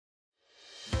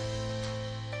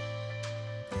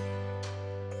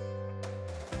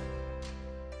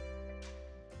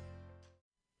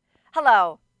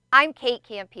Hello, I'm Kate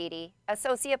Campiti,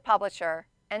 Associate Publisher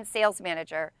and Sales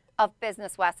Manager of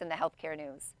Business West in the Healthcare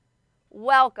News.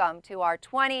 Welcome to our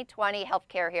 2020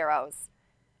 Healthcare Heroes,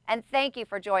 and thank you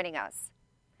for joining us.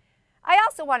 I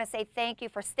also want to say thank you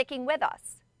for sticking with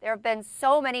us. There have been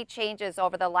so many changes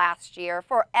over the last year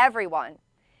for everyone,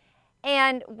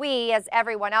 and we, as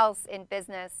everyone else in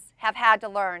business, have had to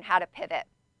learn how to pivot.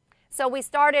 So we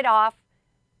started off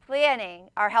planning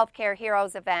our Healthcare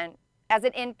Heroes event as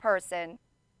an in-person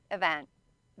event.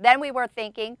 Then we were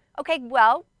thinking, okay,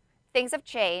 well, things have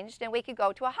changed and we could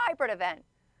go to a hybrid event.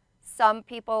 Some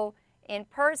people in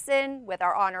person with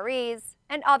our honorees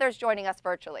and others joining us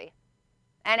virtually.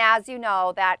 And as you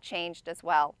know, that changed as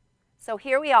well. So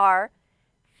here we are,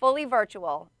 fully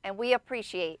virtual, and we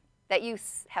appreciate that you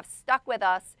have stuck with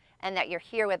us and that you're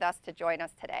here with us to join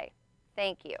us today.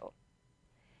 Thank you.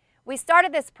 We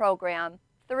started this program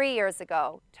 3 years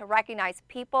ago to recognize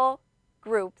people,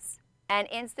 groups, and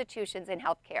institutions in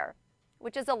healthcare,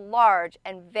 which is a large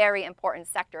and very important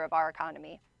sector of our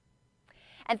economy.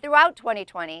 And throughout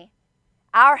 2020,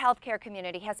 our healthcare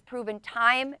community has proven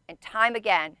time and time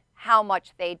again how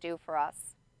much they do for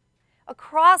us.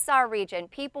 Across our region,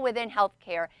 people within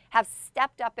healthcare have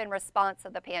stepped up in response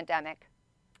to the pandemic.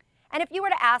 And if you were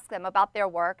to ask them about their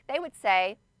work, they would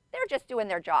say they're just doing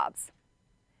their jobs.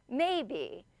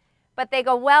 Maybe, but they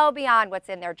go well beyond what's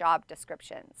in their job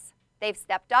descriptions. They've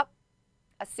stepped up,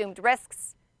 assumed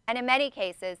risks, and in many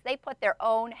cases, they put their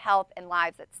own health and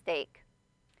lives at stake.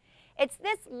 It's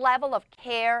this level of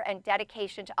care and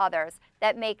dedication to others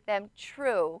that make them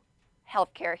true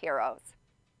healthcare heroes.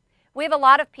 We have a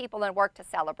lot of people and work to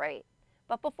celebrate,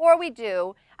 but before we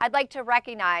do, I'd like to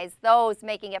recognize those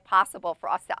making it possible for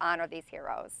us to honor these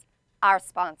heroes, our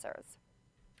sponsors.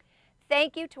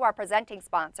 Thank you to our presenting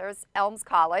sponsors, Elms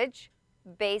College,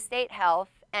 Baystate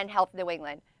Health, and Health New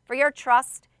England, for your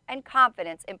trust and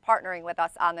confidence in partnering with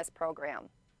us on this program.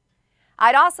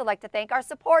 I'd also like to thank our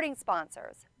supporting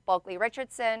sponsors, Bulkley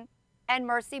Richardson and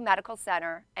Mercy Medical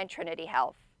Center and Trinity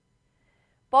Health.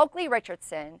 Bulkley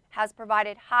Richardson has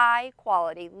provided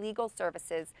high-quality legal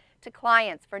services to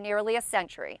clients for nearly a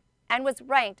century and was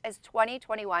ranked as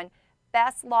 2021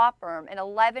 Best Law Firm in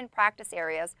 11 practice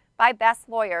areas by Best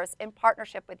Lawyers in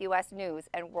partnership with U.S. News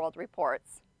and World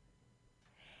Reports.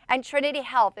 And Trinity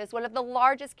Health is one of the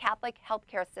largest Catholic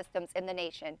healthcare systems in the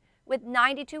nation, with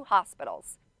 92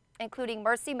 hospitals, including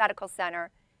Mercy Medical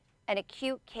Center, an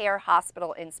acute care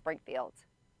hospital in Springfield.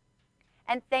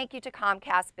 And thank you to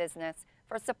Comcast Business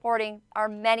for supporting our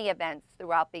many events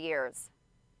throughout the years.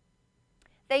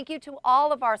 Thank you to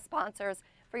all of our sponsors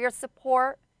for your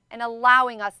support and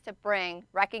allowing us to bring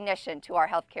recognition to our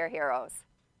healthcare heroes.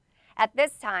 At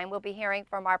this time, we'll be hearing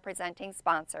from our presenting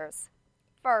sponsors.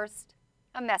 First,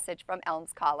 a message from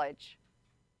Elms College.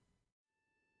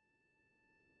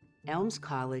 Elms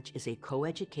College is a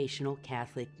coeducational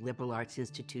Catholic liberal arts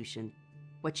institution.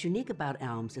 What's unique about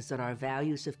Elms is that our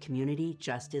values of community,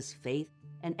 justice, faith,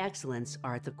 and excellence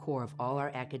are at the core of all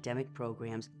our academic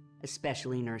programs,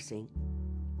 especially nursing.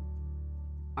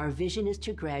 Our vision is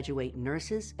to graduate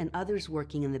nurses and others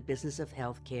working in the business of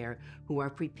healthcare who are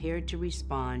prepared to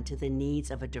respond to the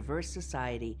needs of a diverse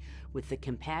society with the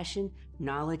compassion,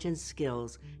 knowledge, and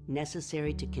skills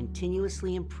necessary to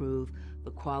continuously improve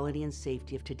the quality and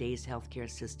safety of today's healthcare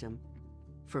system.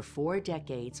 For 4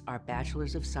 decades, our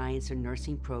Bachelor's of Science in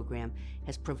Nursing program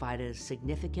has provided a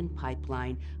significant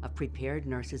pipeline of prepared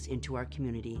nurses into our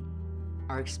community.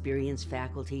 Our experienced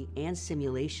faculty and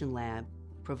simulation lab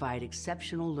provide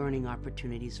exceptional learning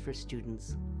opportunities for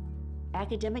students.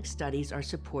 Academic studies are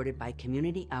supported by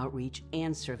community outreach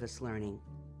and service learning.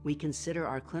 We consider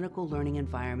our clinical learning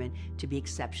environment to be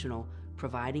exceptional,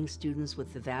 providing students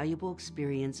with the valuable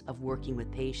experience of working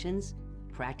with patients,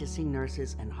 practicing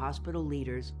nurses, and hospital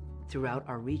leaders throughout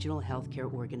our regional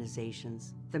healthcare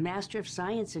organizations. The Master of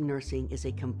Science in Nursing is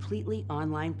a completely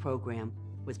online program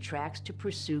with tracks to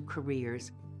pursue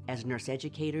careers as nurse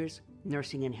educators,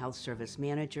 nursing and health service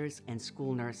managers, and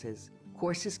school nurses.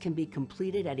 Courses can be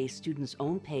completed at a student's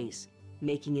own pace,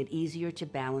 making it easier to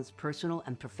balance personal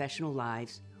and professional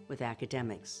lives with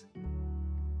academics.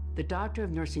 The Doctor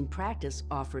of Nursing practice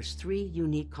offers 3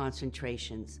 unique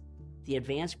concentrations: the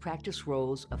advanced practice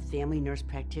roles of family nurse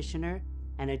practitioner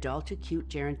and adult acute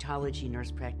gerontology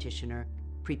nurse practitioner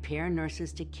prepare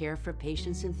nurses to care for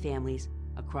patients and families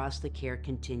across the care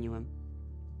continuum.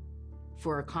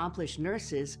 For accomplished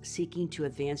nurses seeking to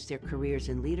advance their careers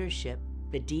in leadership,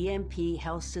 the DNP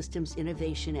Health Systems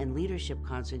Innovation and Leadership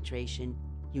concentration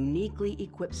uniquely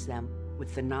equips them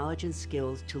with the knowledge and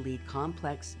skills to lead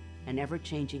complex and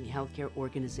ever-changing healthcare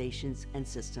organizations and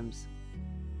systems.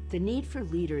 The need for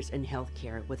leaders in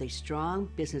healthcare with a strong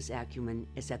business acumen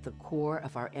is at the core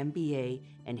of our MBA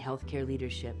and healthcare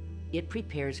leadership. It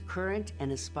prepares current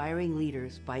and aspiring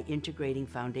leaders by integrating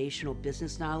foundational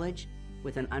business knowledge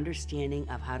with an understanding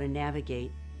of how to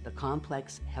navigate the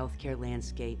complex healthcare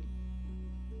landscape.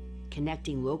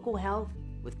 Connecting local health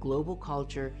with global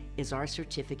culture is our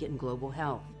certificate in global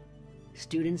health.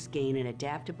 Students gain an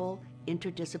adaptable,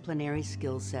 interdisciplinary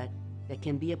skill set that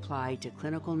can be applied to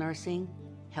clinical nursing,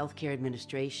 healthcare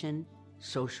administration,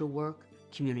 social work,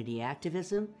 community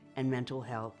activism, and mental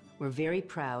health. We're very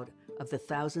proud of the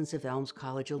thousands of Elms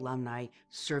College alumni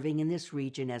serving in this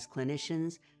region as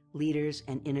clinicians, leaders,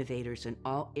 and innovators in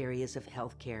all areas of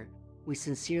healthcare. We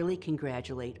sincerely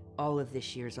congratulate all of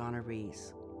this year's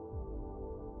honorees.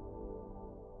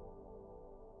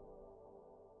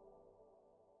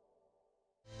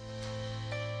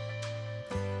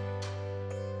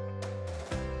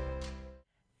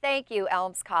 Thank you,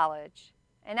 Elms College.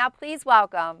 And now please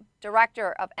welcome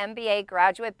Director of MBA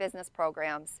Graduate Business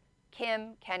Programs,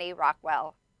 Kim Kenny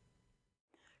Rockwell.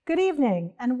 Good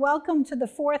evening and welcome to the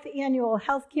 4th Annual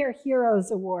Healthcare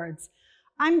Heroes Awards.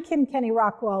 I'm Kim Kenny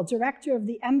Rockwell, Director of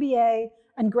the MBA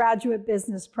and Graduate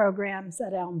Business Programs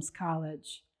at Elms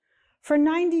College. For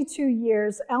 92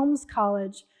 years, Elms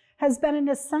College has been an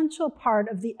essential part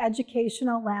of the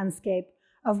educational landscape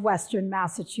of Western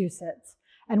Massachusetts,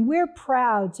 and we're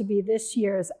proud to be this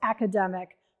year's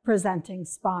academic presenting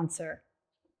sponsor.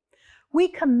 We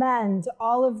commend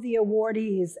all of the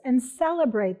awardees and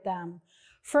celebrate them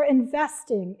for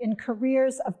investing in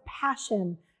careers of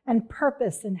passion and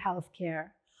purpose in healthcare.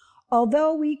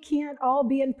 Although we can't all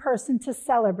be in person to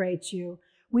celebrate you,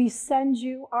 we send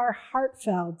you our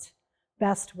heartfelt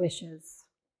best wishes.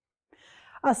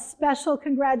 A special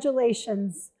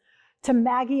congratulations to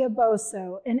Maggie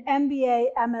Aboso, an MBA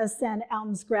MSN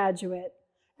Elms graduate,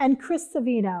 and Chris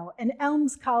Savino, an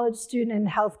Elms College student in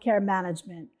healthcare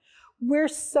management. We're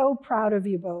so proud of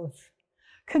you both.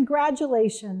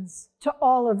 Congratulations to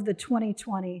all of the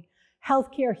 2020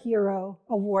 Healthcare Hero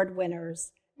Award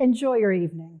winners. Enjoy your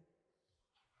evening.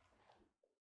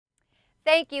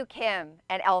 Thank you, Kim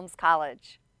and Elms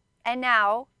College. And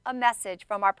now, a message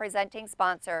from our presenting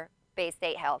sponsor,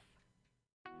 Baystate Health.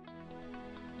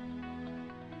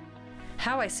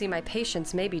 How I see my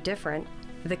patients may be different.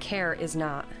 The care is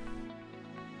not.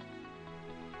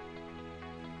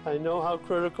 I know how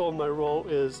critical my role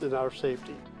is in our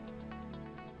safety.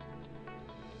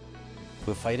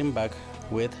 We're fighting back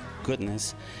with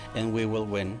goodness, and we will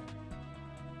win.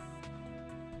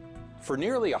 For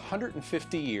nearly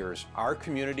 150 years, our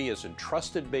community has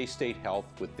entrusted Baystate Health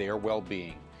with their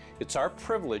well-being. It's our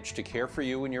privilege to care for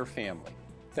you and your family.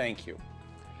 Thank you.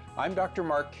 I'm Dr.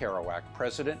 Mark Kerouac,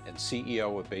 President and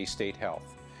CEO of Baystate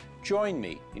Health. Join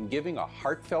me in giving a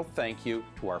heartfelt thank you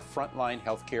to our frontline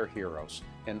healthcare heroes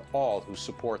and all who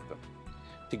support them.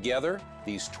 Together,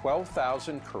 these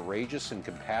 12,000 courageous and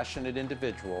compassionate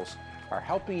individuals are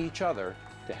helping each other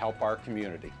to help our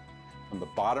community. From the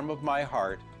bottom of my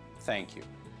heart, thank you.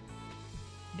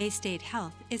 Baystate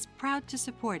Health is proud to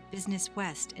support Business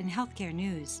West and healthcare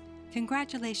news.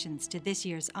 Congratulations to this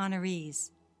year's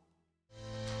honorees.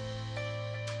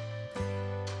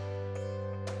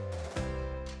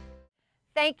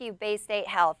 Thank you, Baystate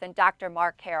Health and Dr.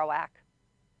 Mark Kerouac.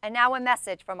 And now a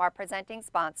message from our presenting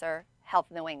sponsor,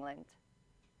 Health New England.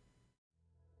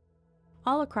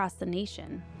 All across the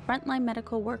nation, frontline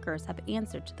medical workers have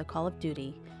answered to the call of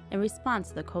duty in response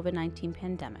to the COVID-19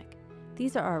 pandemic.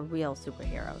 These are our real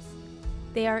superheroes.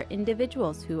 They are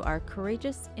individuals who are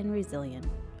courageous and resilient,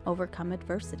 overcome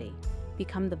adversity,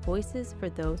 become the voices for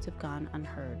those who've gone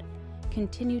unheard,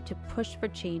 continue to push for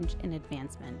change and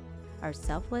advancement, are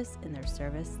selfless in their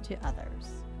service to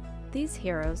others. These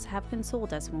heroes have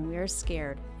consoled us when we are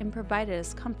scared and provided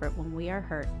us comfort when we are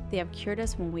hurt. They have cured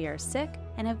us when we are sick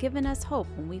and have given us hope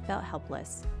when we felt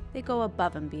helpless. They go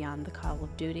above and beyond the call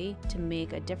of duty to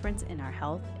make a difference in our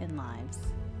health and lives.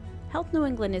 Health New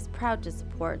England is proud to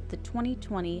support the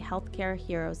 2020 Healthcare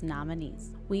Heroes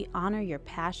nominees. We honor your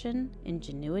passion,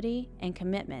 ingenuity, and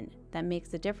commitment that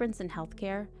makes a difference in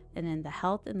healthcare and in the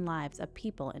health and lives of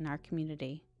people in our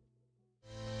community.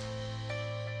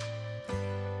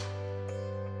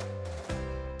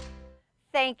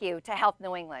 Thank you to Health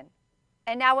New England.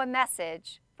 And now a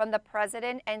message from the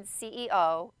President and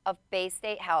CEO of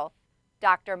Baystate Health,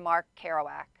 Dr. Mark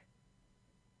Kerouac.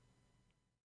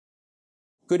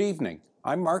 Good evening.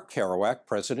 I'm Mark Kerouac,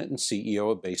 President and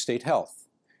CEO of Baystate Health.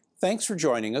 Thanks for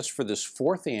joining us for this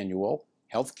 4th annual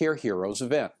Healthcare Heroes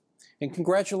event, and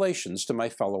congratulations to my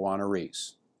fellow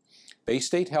honorees.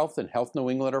 Baystate Health and Health New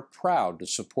England are proud to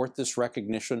support this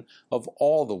recognition of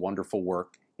all the wonderful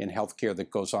work in healthcare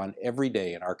that goes on every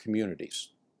day in our communities.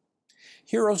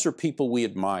 Heroes are people we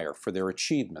admire for their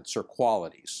achievements or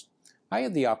qualities. I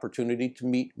had the opportunity to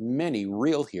meet many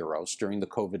real heroes during the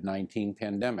COVID-19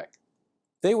 pandemic.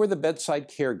 They were the bedside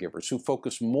caregivers who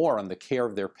focused more on the care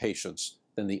of their patients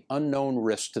than the unknown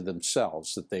risk to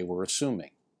themselves that they were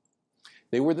assuming.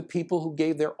 They were the people who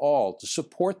gave their all to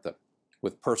support them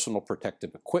with personal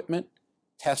protective equipment,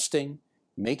 testing,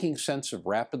 making sense of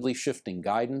rapidly shifting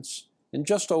guidance, and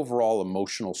just overall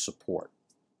emotional support.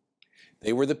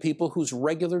 They were the people whose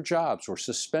regular jobs were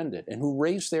suspended and who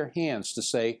raised their hands to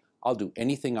say, "I'll do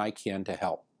anything I can to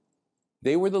help."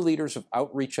 They were the leaders of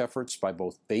outreach efforts by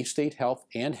both Baystate Health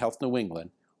and Health New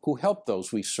England who helped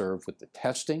those we serve with the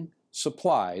testing,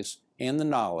 supplies, and the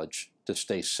knowledge to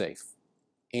stay safe.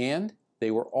 And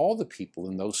they were all the people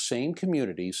in those same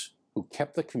communities who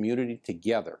kept the community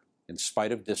together in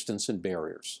spite of distance and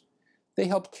barriers. They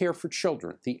helped care for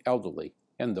children, the elderly,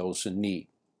 and those in need.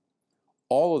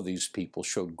 All of these people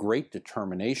showed great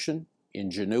determination,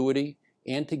 ingenuity,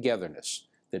 and togetherness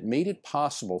that made it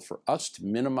possible for us to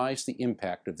minimize the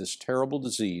impact of this terrible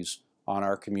disease on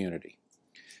our community.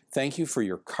 Thank you for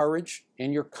your courage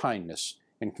and your kindness,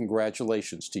 and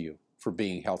congratulations to you for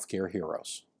being healthcare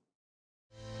heroes.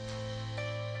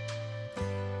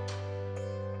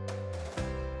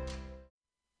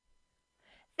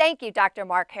 Thank you, Dr.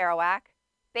 Mark Harawak,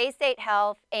 Baystate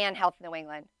Health and Health New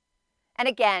England. And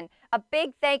again, a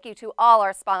big thank you to all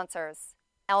our sponsors,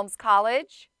 Elms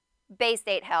College,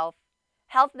 Baystate Health,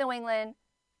 Health New England,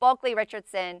 Bulkley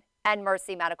Richardson, and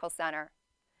Mercy Medical Center.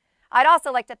 I'd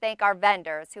also like to thank our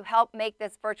vendors who helped make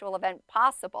this virtual event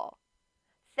possible.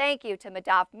 Thank you to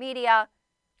Madaf Media,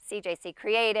 CJC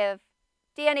Creative,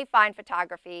 DNA Fine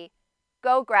Photography,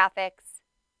 Go Graphics,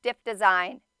 Diff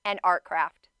Design, and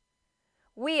Artcraft.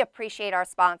 We appreciate our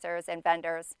sponsors and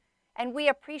vendors, and we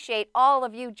appreciate all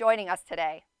of you joining us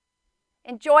today.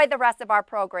 Enjoy the rest of our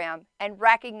program and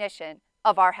recognition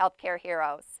of our healthcare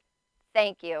heroes.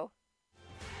 Thank you.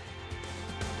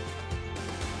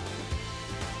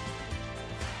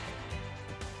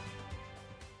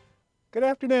 Good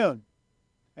afternoon,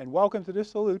 and welcome to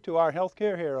this salute to our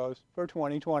healthcare heroes for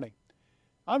 2020.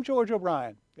 I'm George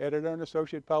O'Brien, editor and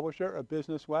associate publisher of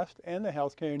Business West and the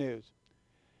Healthcare News.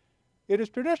 It is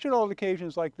traditional at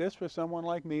occasions like this for someone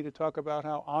like me to talk about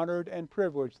how honored and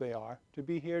privileged they are to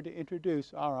be here to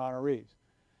introduce our honorees.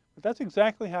 But that's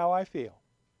exactly how I feel,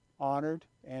 honored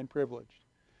and privileged.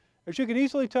 As you can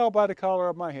easily tell by the color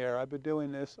of my hair, I've been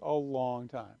doing this a long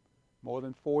time, more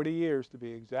than 40 years to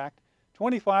be exact,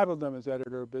 25 of them as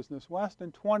editor of Business West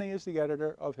and 20 as the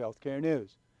editor of Healthcare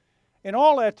News. In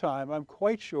all that time, I'm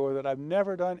quite sure that I've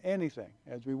never done anything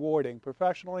as rewarding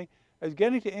professionally as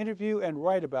getting to interview and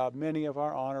write about many of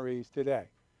our honorees today.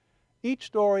 Each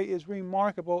story is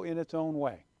remarkable in its own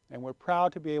way, and we're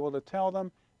proud to be able to tell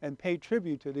them and pay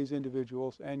tribute to these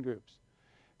individuals and groups.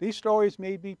 These stories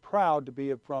made me proud to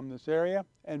be from this area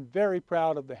and very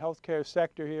proud of the healthcare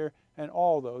sector here and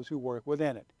all those who work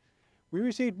within it. We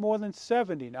received more than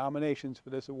 70 nominations for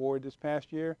this award this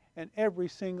past year, and every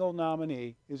single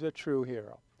nominee is a true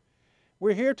hero.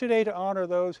 We're here today to honor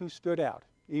those who stood out,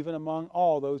 even among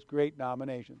all those great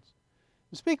nominations.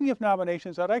 And speaking of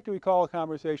nominations, I'd like to recall a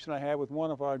conversation I had with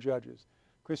one of our judges,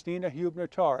 Christina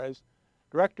Hubner-Torres,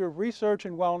 Director of Research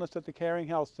and Wellness at the Caring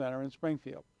Health Center in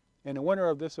Springfield, and the winner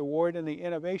of this award in the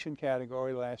Innovation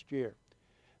category last year.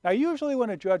 Now, usually when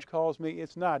a judge calls me,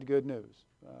 it's not good news.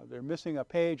 They're missing a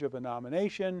page of a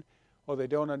nomination, or they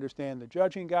don't understand the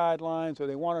judging guidelines, or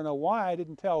they want to know why I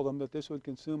didn't tell them that this would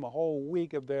consume a whole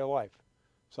week of their life,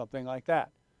 something like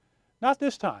that. Not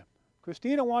this time.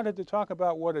 Christina wanted to talk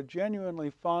about what a genuinely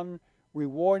fun,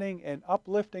 rewarding, and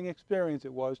uplifting experience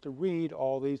it was to read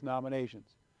all these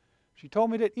nominations. She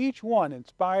told me that each one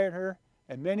inspired her,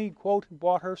 and many, quote,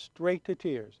 brought her straight to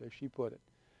tears, as she put it.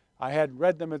 I hadn't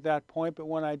read them at that point, but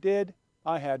when I did,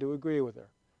 I had to agree with her.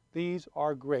 These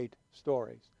are great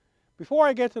stories. Before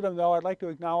I get to them, though, I'd like to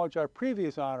acknowledge our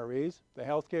previous honorees, the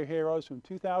healthcare heroes from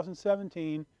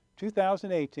 2017,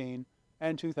 2018,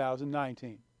 and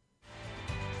 2019.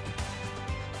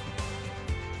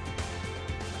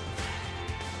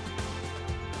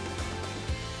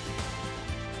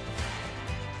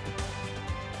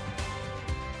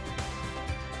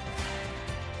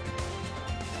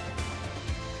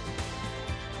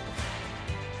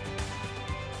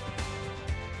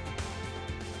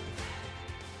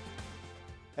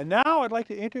 And now I'd like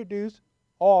to introduce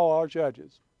all our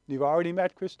judges. You've already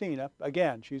met Christina.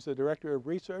 Again, she's the Director of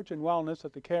Research and Wellness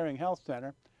at the Caring Health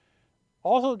Center.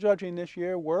 Also judging this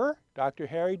year were Dr.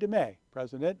 Harry DeMay,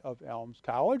 President of Elms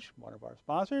College, one of our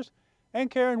sponsors, and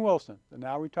Karen Wilson, the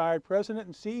now retired President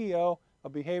and CEO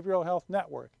of Behavioral Health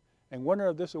Network and winner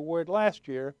of this award last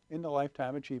year in the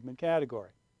Lifetime Achievement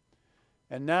category.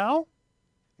 And now,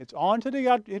 it's on to the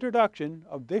introduction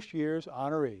of this year's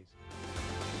honorees.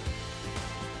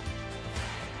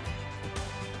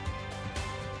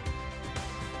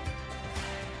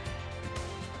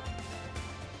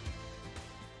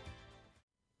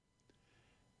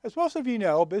 As most of you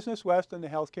know, Business West and the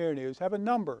Healthcare News have a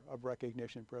number of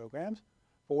recognition programs: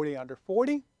 40 Under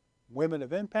 40, Women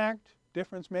of Impact,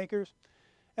 Difference Makers,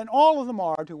 and all of them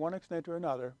are, to one extent or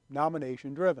another,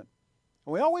 nomination driven.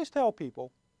 And we always tell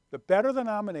people, the better the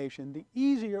nomination, the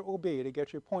easier it will be to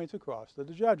get your points across to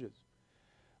the judges.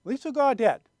 Lisa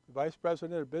Gaudette, the Vice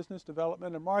President of Business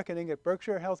Development and Marketing at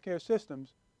Berkshire Healthcare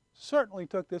Systems, certainly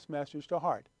took this message to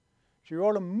heart. She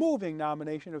wrote a moving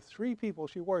nomination of 3 people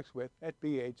she works with at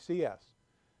BHCS: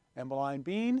 Emmeline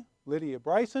Bean, Lydia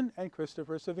Bryson, and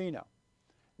Christopher Savino.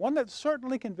 One that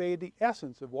certainly conveyed the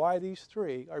essence of why these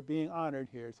 3 are being honored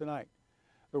here tonight.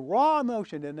 The raw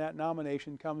emotion in that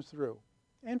nomination comes through,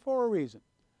 and for a reason.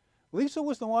 Lisa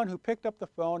was the one who picked up the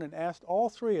phone and asked all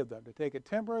 3 of them to take a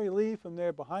temporary leave from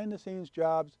their behind-the-scenes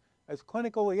jobs as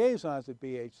clinical liaisons at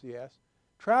BHCS,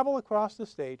 travel across the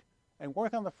state, and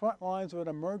work on the front lines of an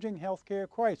emerging healthcare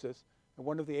crisis at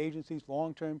one of the agency's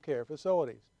long-term care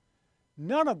facilities.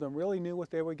 None of them really knew what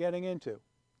they were getting into,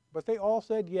 but they all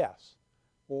said yes,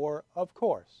 or of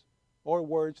course, or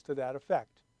words to that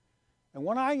effect. And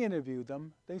when I interviewed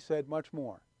them, they said much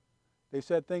more. They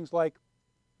said things like,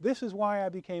 "This is why I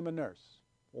became a nurse,"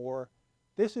 or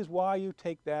 "This is why you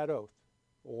take that oath,"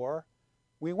 or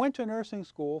 "We went to nursing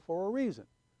school for a reason."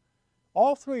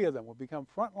 All 3 of them will become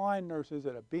frontline nurses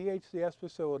at a BHCS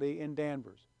facility in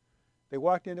Danvers. They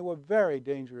walked into a very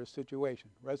dangerous situation.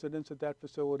 Residents at that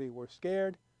facility were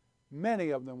scared. Many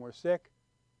of them were sick.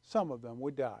 Some of them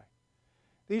would die.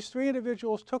 These 3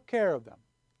 individuals took care of them,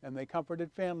 and they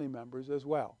comforted family members as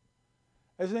well.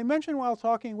 As they mentioned while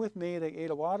talking with me, they ate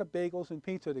a lot of bagels and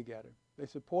pizza together. They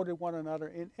supported one another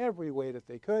in every way that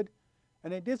they could,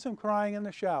 and they did some crying in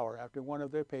the shower after one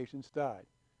of their patients died.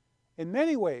 In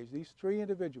many ways, these 3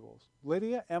 individuals,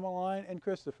 Lydia, Emmeline, and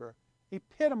Christopher,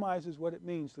 epitomizes what it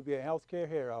means to be a healthcare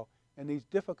hero in these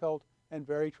difficult and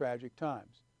very tragic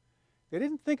times. They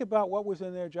didn't think about what was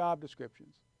in their job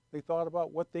descriptions. They thought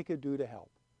about what they could do to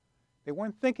help. They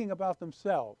weren't thinking about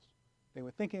themselves. They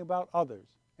were thinking about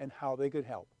others and how they could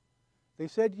help. They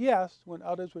said yes when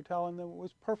others were telling them it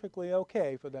was perfectly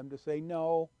okay for them to say,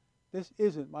 "No, this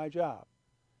isn't my job."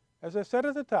 As I said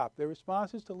at the top, their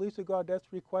responses to Lisa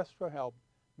Gaudette's request for help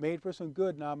made for some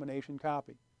good nomination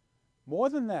copy. More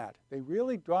than that, they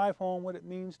really drive home what it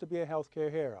means to be a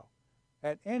healthcare hero,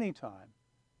 at any time,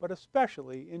 but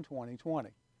especially in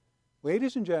 2020.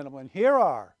 Ladies and gentlemen, here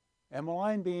are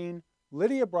Emmeline Bean,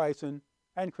 Lydia Bryson,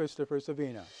 and Christopher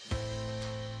Savino.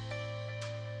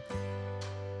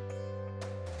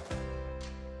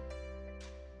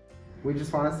 We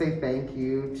just want to say thank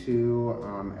you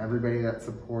to everybody that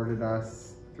supported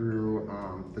us through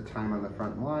the time on the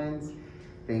front lines.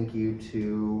 Thank you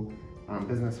to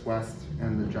Business West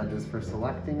and the judges for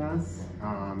selecting us.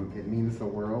 It means the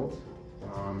world.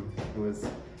 It was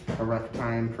a rough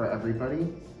time for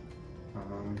everybody.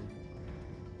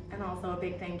 And also a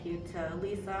big thank you to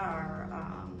Lisa,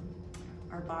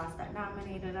 our boss that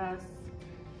nominated us,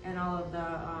 and all of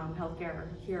the healthcare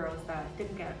heroes that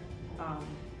didn't get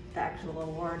the actual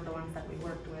award, the ones that we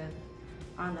worked with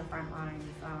on the front lines,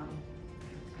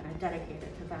 kind of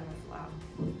dedicated to them as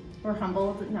well. We're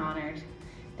humbled and honored.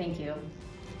 Thank you.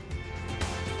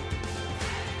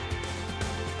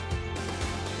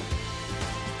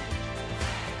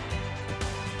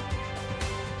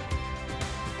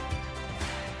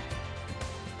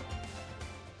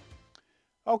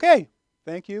 Okay,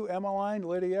 thank you, Emmeline,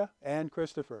 Lydia, and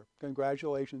Christopher.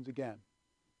 Congratulations again.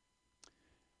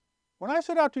 When I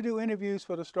set out to do interviews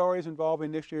for the stories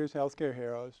involving this year's healthcare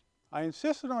heroes, I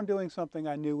insisted on doing something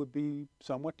I knew would be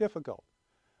somewhat difficult.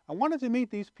 I wanted to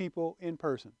meet these people in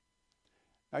person.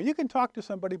 Now, you can talk to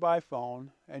somebody by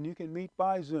phone, and you can meet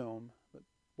by Zoom, but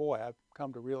boy, I've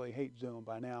come to really hate Zoom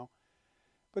by now.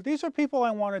 But these are people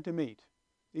I wanted to meet,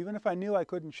 even if I knew I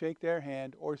couldn't shake their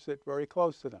hand or sit very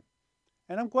close to them.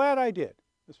 And I'm glad I did,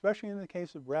 especially in the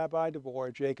case of Rabbi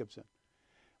Devorah Jacobson.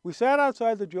 We sat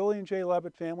outside the Julian J.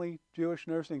 Levitt Family Jewish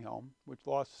Nursing Home, which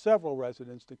lost several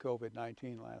residents to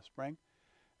COVID-19 last spring.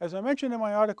 As I mentioned in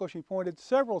my article, she pointed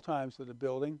several times to the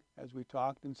building as we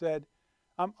talked and said,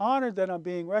 "I'm honored that I'm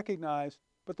being recognized,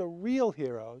 but the real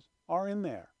heroes are in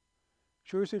there."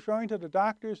 She was referring to the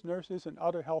doctors, nurses, and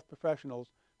other health professionals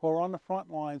who are on the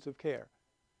front lines of care.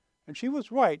 And she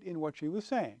was right in what she was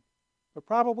saying. but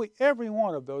probably every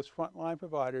one of those frontline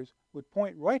providers would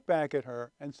point right back at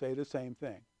her and say the same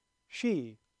thing.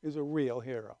 She is a real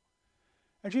hero.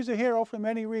 And she's a hero for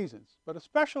many reasons, but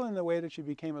especially in the way that she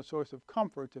became a source of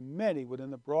comfort to many within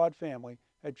the broad family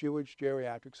at Jewish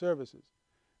Geriatric Services.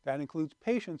 That includes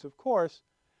patients, of course,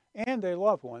 and their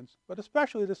loved ones, but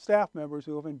especially the staff members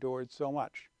who have endured so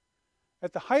much.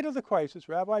 At the height of the crisis,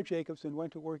 Rabbi Jacobson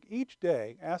went to work each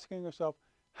day asking herself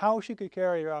how she could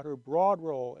carry out her broad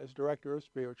role as Director of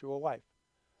Spiritual Life,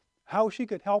 how she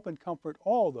could help and comfort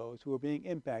all those who were being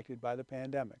impacted by the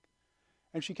pandemic.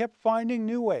 And she kept finding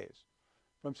new ways,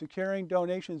 from securing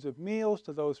donations of meals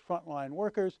to those frontline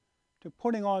workers, to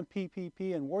putting on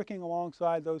PPP and working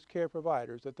alongside those care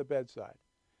providers at the bedside.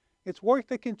 It's work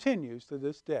that continues to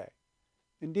this day.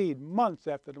 Indeed, months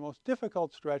after the most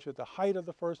difficult stretch at the height of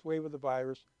the first wave of the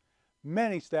virus,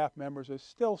 many staff members are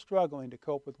still struggling to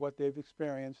cope with what they've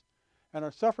experienced and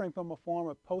are suffering from a form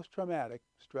of post-traumatic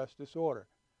stress disorder.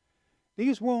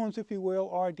 These wounds, if you will,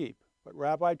 are deep, but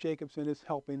Rabbi Jacobson is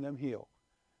helping them heal.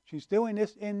 She's doing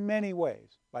this in many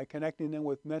ways, by connecting them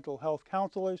with mental health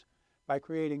counselors, by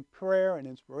creating prayer and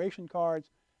inspiration cards,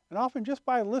 and often just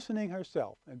by listening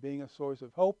herself and being a source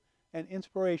of hope and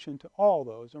inspiration to all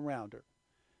those around her.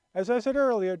 As I said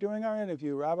earlier during our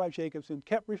interview, Rabbi Jacobson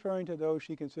kept referring to those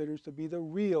she considers to be the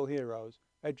real heroes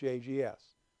at JGS.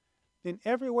 In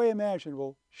every way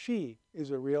imaginable, she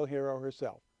is a real hero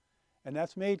herself. And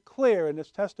that's made clear in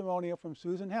this testimonial from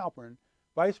Susan Halpern,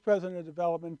 Vice President of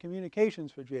Development and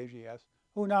Communications for JGS,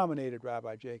 who nominated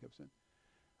Rabbi Jacobson.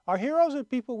 Our heroes are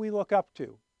people we look up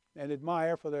to and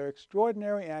admire for their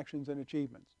extraordinary actions and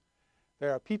achievements. They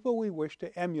are people we wish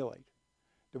to emulate.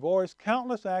 Devorah's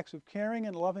countless acts of caring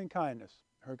and loving kindness,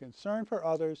 her concern for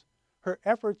others, her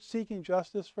efforts seeking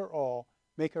justice for all,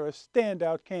 make her a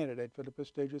standout candidate for the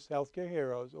prestigious Healthcare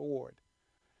Heroes Award.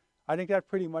 I think that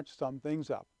pretty much sums things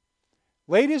up.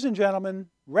 Ladies and gentlemen,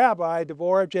 Rabbi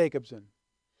Devorah Jacobson.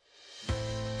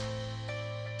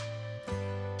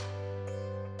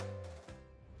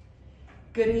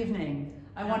 Good evening.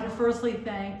 I want to firstly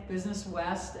thank Business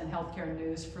West and Healthcare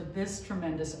News for this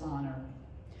tremendous honor.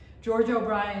 George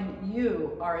O'Brien,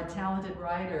 you are a talented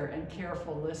writer and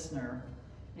careful listener,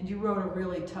 and you wrote a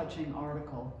really touching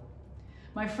article.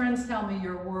 My friends tell me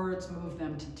your words move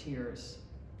them to tears.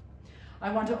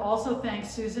 I want to also thank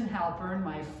Susan Halpern,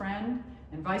 my friend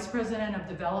and Vice President of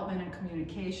Development and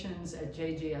Communications at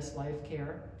JGS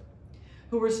Lifecare,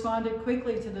 who responded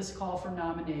quickly to this call for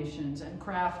nominations and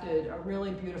crafted a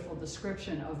really beautiful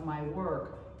description of my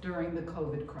work during the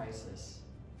COVID crisis.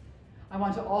 I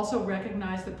want to also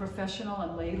recognize the professional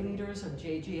and lay leaders of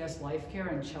JGS Lifecare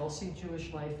and Chelsea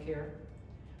Jewish Lifecare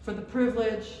for the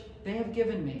privilege they have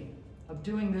given me of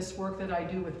doing this work that I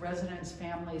do with residents,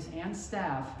 families, and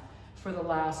staff for the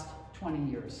last 20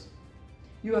 years.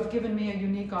 You have given me a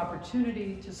unique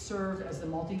opportunity to serve as the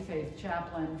multi-faith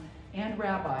chaplain and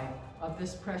rabbi of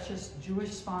this precious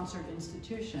Jewish-sponsored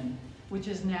institution, which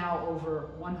is now over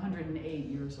 108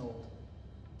 years old.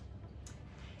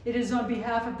 It is on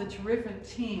behalf of the terrific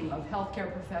team of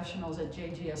healthcare professionals at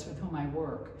JGS with whom I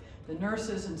work, the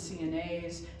nurses and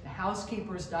CNAs, the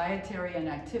housekeepers, dietary and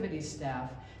activity staff,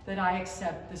 that I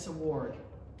accept this award.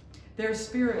 Their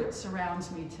spirit surrounds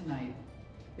me tonight.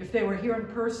 If they were here in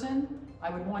person,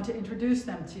 I would want to introduce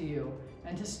them to you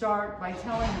and to start by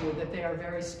telling you that they are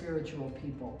very spiritual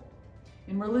people.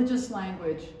 In religious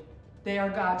language, they are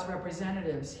God's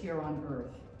representatives here on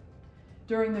earth.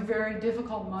 During the very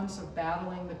difficult months of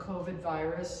battling the COVID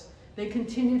virus, they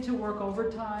continued to work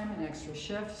overtime and extra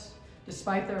shifts,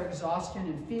 despite their exhaustion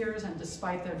and fears and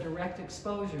despite their direct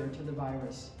exposure to the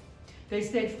virus. They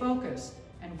stayed focused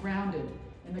and grounded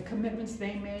in the commitments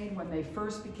they made when they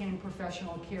first became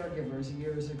professional caregivers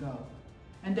years ago.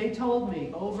 And they told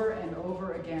me over and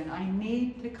over again, I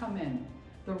need to come in.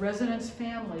 The residents'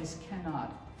 families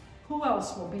cannot. Who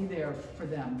else will be there for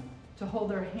them, to hold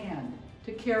their hand,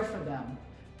 to care for them,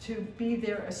 to be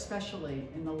there especially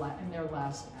in their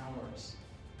last hours?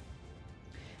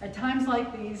 At times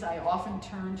like these, I often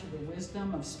turn to the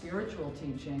wisdom of spiritual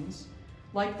teachings,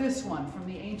 like this one from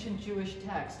the ancient Jewish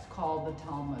text called the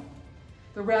Talmud.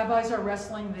 The rabbis are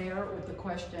wrestling there with the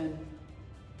question,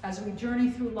 as we journey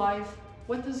through life,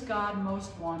 what does God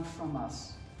most want from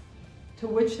us? To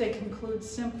which they conclude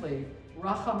simply,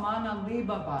 Rachamana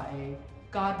liba ba'e,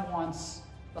 God wants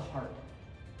the heart.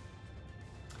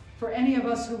 For any of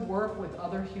us who work with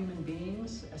other human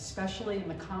beings, especially in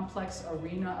the complex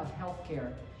arena of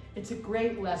healthcare, it's a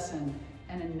great lesson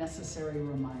and a necessary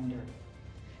reminder.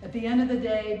 At the end of the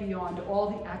day, beyond all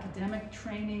the academic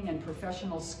training and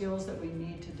professional skills that we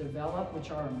need to develop,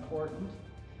 which are important,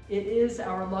 it is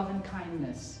our love and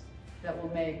kindness, that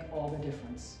will make all the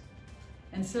difference.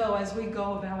 And so as we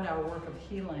go about our work of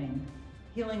healing,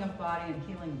 healing of body and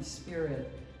healing of spirit,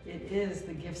 it is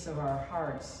the gifts of our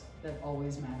hearts that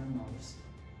always matter most.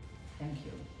 Thank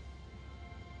you.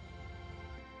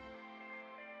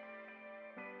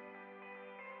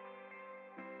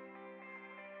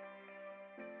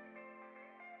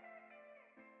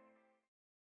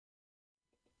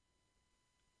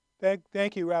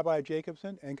 Thank you, Rabbi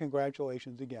Jacobson, and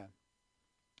congratulations again.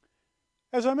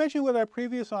 As I mentioned with our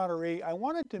previous honoree, I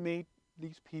wanted to meet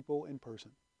these people in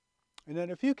person. And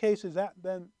in a few cases, that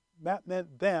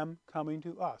meant them coming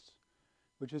to us,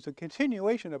 which is a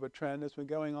continuation of a trend that's been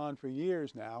going on for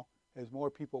years now. As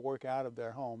more people work out of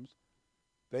their homes,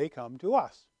 they come to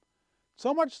us.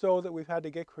 So much so that we've had to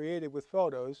get creative with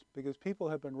photos because people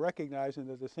have been recognizing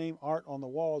that the same art on the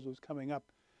walls was coming up,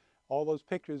 all those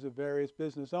pictures of various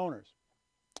business owners.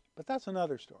 But that's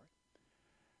another story.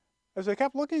 As I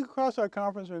kept looking across our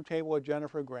conference room table at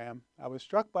Jennifer Graham, I was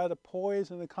struck by the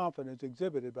poise and the confidence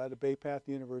exhibited by the Bay Path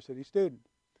University student.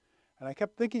 And I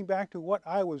kept thinking back to what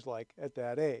I was like at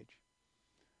that age.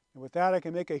 And with that, I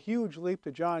can make a huge leap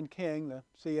to John King, the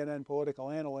CNN political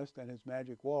analyst, and his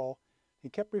magic wall. He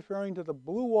kept referring to the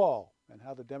blue wall and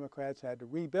how the Democrats had to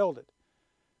rebuild it.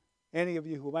 Any of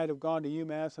you who might have gone to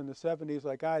UMass in the 70s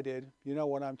like I did, you know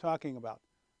what I'm talking about.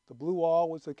 The blue wall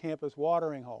was the campus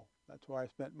watering hole. That's where I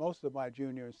spent most of my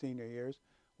junior and senior years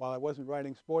while I wasn't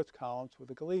writing sports columns for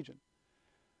the Collegian.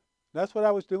 That's what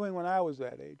I was doing when I was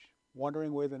that age,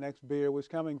 wondering where the next beer was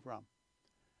coming from.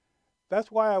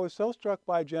 That's why I was so struck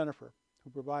by Jennifer, who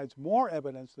provides more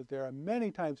evidence that there are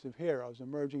many types of heroes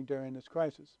emerging during this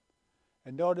crisis.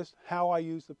 And notice how I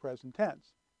use the present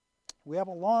tense. We have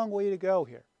a long way to go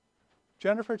here.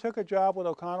 Jennifer took a job with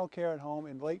O'Connell Care at Home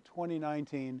in late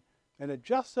 2019 and had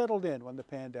just settled in when the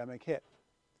pandemic hit.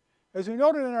 As we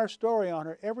noted in our story on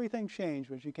her, everything changed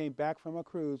when she came back from a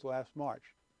cruise last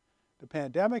March. The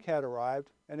pandemic had arrived,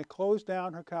 and it closed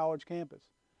down her college campus.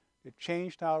 It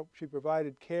changed how she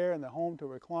provided care in the home to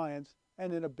her clients,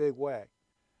 and in a big way.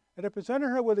 And it presented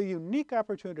her with a unique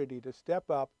opportunity to step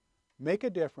up, make a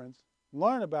difference,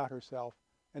 learn about herself,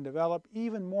 and develop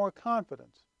even more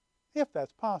confidence, if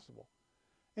that's possible.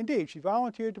 Indeed, she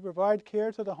volunteered to provide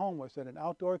care to the homeless at an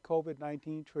outdoor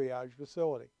COVID-19 triage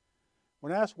facility.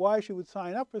 When asked why she would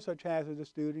sign up for such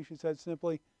hazardous duty, she said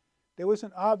simply, "There was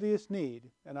an obvious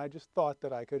need, and I just thought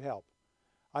that I could help.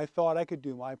 I thought I could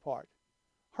do my part."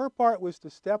 Her part was to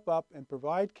step up and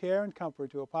provide care and comfort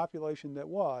to a population that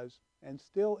was, and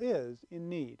still is, in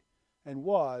need, and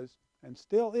was, and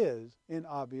still is, in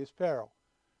obvious peril.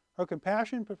 Her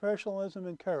compassion, professionalism,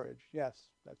 and courage, yes,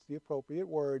 that's the appropriate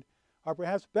word, are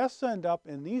perhaps best summed up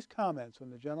in these comments from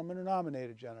the gentleman who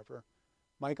nominated Jennifer,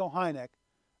 Michael Hynek,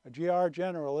 a GR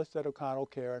generalist at O'Connell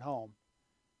Care at Home.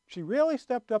 She really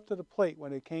stepped up to the plate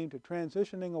when it came to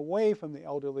transitioning away from the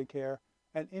elderly care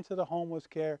and into the homeless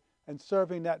care and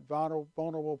serving that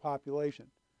vulnerable population.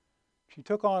 She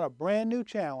took on a brand new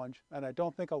challenge, and I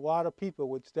don't think a lot of people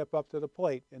would step up to the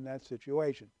plate in that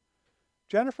situation.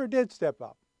 Jennifer did step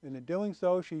up, and in doing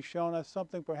so, she's shown us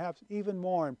something perhaps even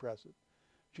more impressive.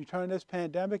 She turned this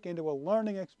pandemic into a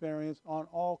learning experience on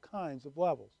all kinds of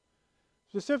levels.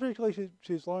 Specifically,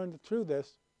 she's learned through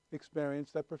this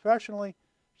experience that professionally,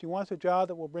 she wants a job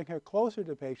that will bring her closer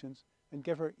to patients and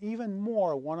give her even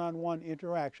more one-on-one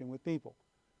interaction with people.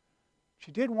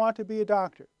 She did want to be a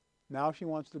doctor. Now she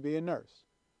wants to be a nurse.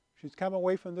 She's come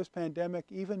away from this pandemic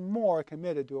even more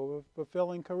committed to a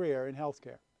fulfilling career in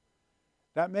healthcare.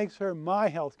 That makes her my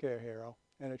healthcare hero,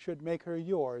 and it should make her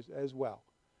yours as well.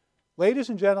 Ladies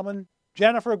and gentlemen,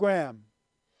 Jennifer Graham.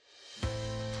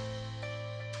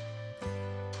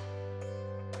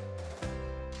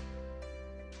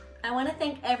 I want to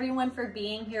thank everyone for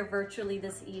being here virtually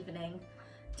this evening.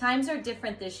 Times are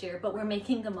different this year, but we're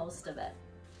making the most of it.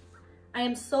 I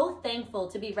am so thankful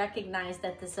to be recognized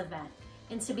at this event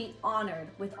and to be honored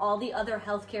with all the other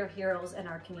healthcare heroes in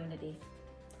our community.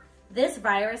 This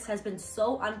virus has been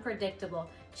so unpredictable,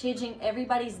 changing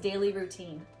everybody's daily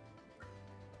routine.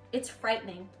 It's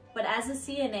frightening, but as a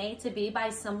CNA, to be by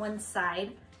someone's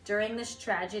side during this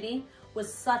tragedy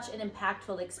was such an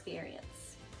impactful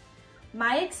experience.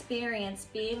 My experience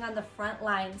being on the front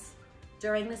lines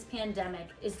during this pandemic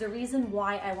is the reason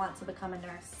why I want to become a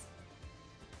nurse.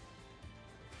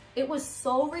 It was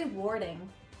so rewarding.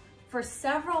 For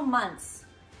several months,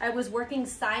 I was working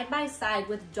side by side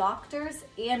with doctors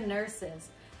and nurses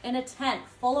in a tent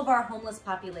full of our homeless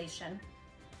population.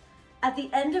 At the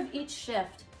end of each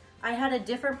shift, I had a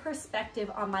different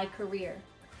perspective on my career,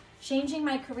 changing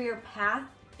my career path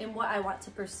and what I want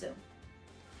to pursue.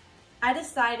 I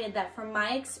decided that from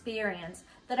my experience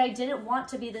that I didn't want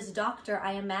to be this doctor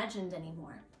I imagined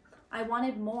anymore. I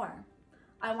wanted more.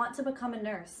 I want to become a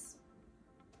nurse.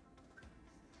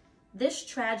 This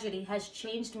tragedy has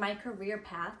changed my career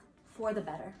path for the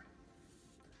better.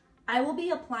 I will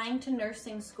be applying to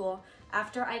nursing school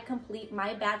after I complete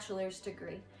my bachelor's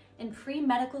degree in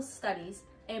pre-medical studies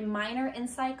and minor in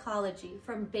psychology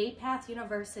from Bay Path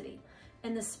University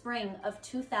in the spring of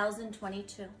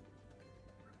 2022.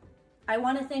 I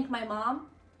want to thank my mom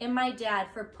and my dad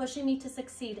for pushing me to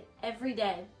succeed every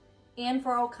day, and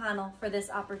for O'Connell for this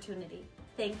opportunity.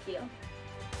 Thank you.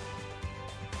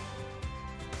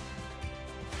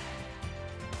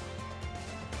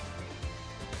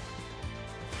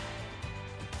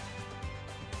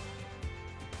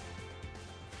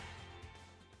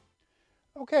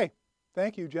 Okay,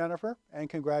 thank you, Jennifer, and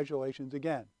congratulations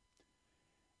again.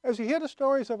 As you hear the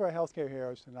stories of our healthcare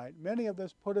heroes tonight, many of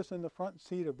this put us in the front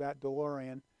seat of that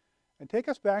DeLorean and take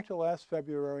us back to last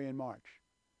February and March.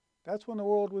 That's when the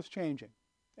world was changing,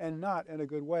 and not in a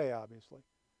good way, obviously.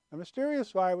 A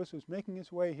mysterious virus was making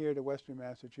its way here to Western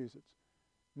Massachusetts.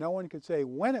 No one could say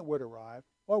when it would arrive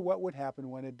or what would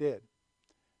happen when it did.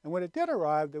 And when it did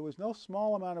arrive, there was no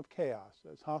small amount of chaos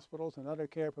as hospitals and other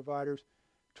care providers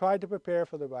tried to prepare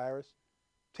for the virus,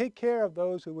 take care of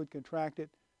those who would contract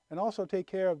it, and also take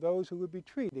care of those who would be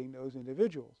treating those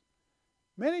individuals.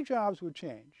 Many jobs would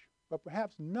change, but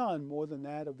perhaps none more than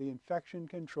that of the infection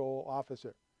control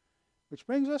officer. Which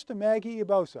brings us to Maggie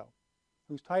Iboso,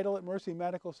 whose title at Mercy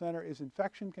Medical Center is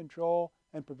Infection Control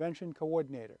and Prevention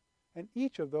Coordinator, and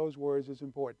each of those words is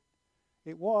important.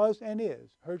 It was and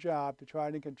is her job to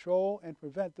try to control and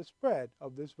prevent the spread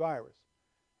of this virus.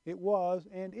 It was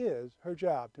and is her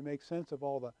job to make sense of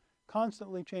all the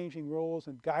constantly changing rules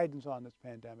and guidance on this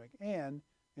pandemic and,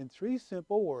 in 3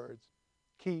 simple words,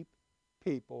 keep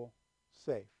people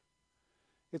safe.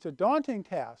 It's a daunting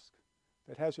task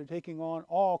that has her taking on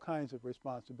all kinds of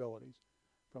responsibilities,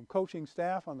 from coaching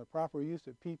staff on the proper use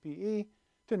of PPE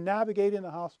to navigating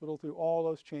the hospital through all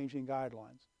those changing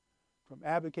guidelines, from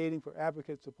advocating for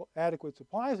adequate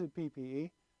supplies of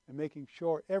PPE and making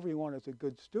sure everyone is a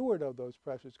good steward of those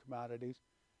precious commodities,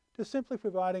 to simply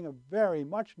providing a very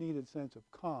much needed sense of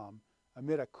calm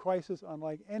amid a crisis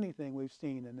unlike anything we've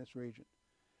seen in this region.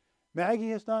 Maggie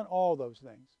has done all those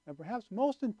things, and perhaps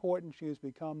most important, she has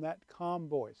become that calm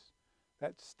voice,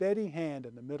 that steady hand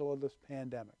in the middle of this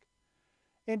pandemic.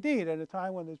 Indeed, at a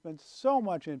time when there's been so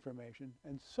much information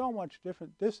and so much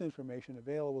different disinformation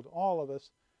available to all of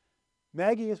us,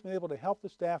 Maggie has been able to help the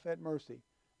staff at Mercy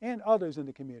and others in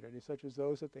the community, such as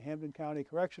those at the Hampden County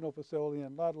Correctional Facility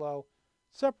in Ludlow,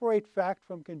 separate fact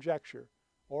from conjecture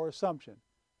or assumption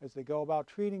as they go about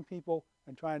treating people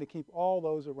and trying to keep all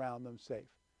those around them safe.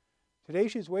 Today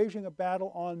she's waging a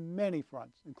battle on many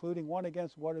fronts, including one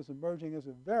against what is emerging as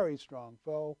a very strong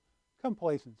foe,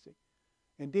 complacency.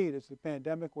 Indeed, as the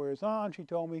pandemic wears on, she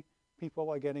told me, people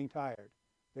are getting tired.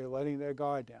 They're letting their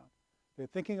guard down. They're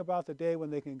thinking about the day when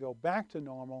they can go back to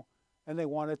normal, and they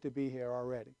want it to be here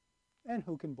already. And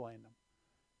who can blame them?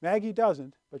 Maggie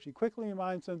doesn't, but she quickly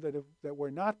reminds them that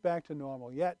we're not back to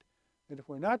normal yet, that if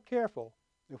we're not careful,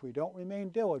 if we don't remain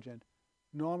diligent,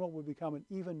 normal will become an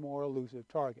even more elusive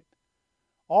target.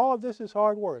 All of this is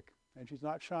hard work, and she's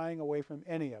not shying away from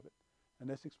any of it. And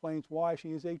this explains why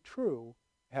she is a true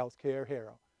healthcare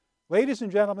hero. Ladies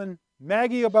and gentlemen,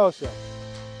 Maggie Iboso.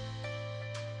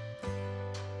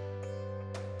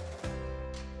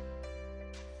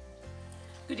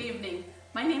 Good evening.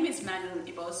 My name is Madeline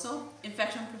Iboso,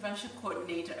 Infection Prevention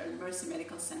Coordinator at Mercy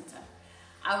Medical Center.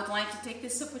 I would like to take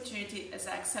this opportunity as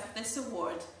I accept this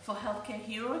award for Healthcare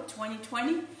Hero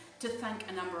 2020 to thank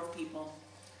a number of people.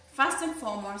 First and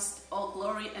foremost, all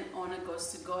glory and honor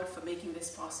goes to God for making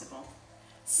this possible.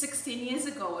 16 years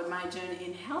ago, when my journey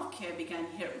in healthcare began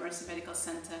here at Mercy Medical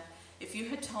Center, if you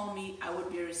had told me I would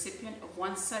be a recipient of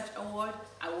one such award,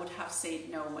 I would have said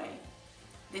no way.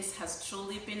 This has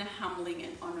truly been a humbling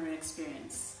and honoring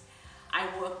experience. I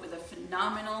work with a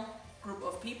phenomenal group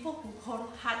of people who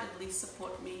wholeheartedly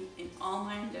support me in all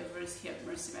my endeavors here at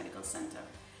Mercy Medical Center.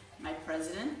 My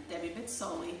president, Debbie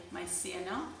Bizzoli, my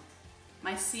CNO,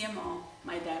 my CMO,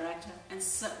 my director, and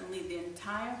certainly the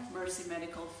entire Mercy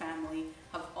Medical family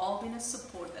have all been a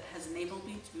support that has enabled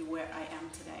me to be where I am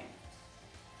today.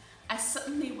 I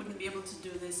certainly wouldn't be able to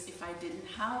do this if I didn't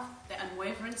have the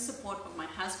unwavering support of my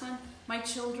husband, my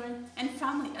children, and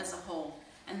family as a whole.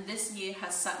 And this year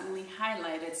has certainly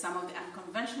highlighted some of the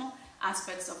unconventional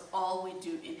aspects of all we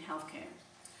do in healthcare.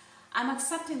 I'm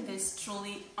accepting this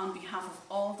truly on behalf of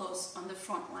all those on the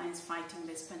front lines fighting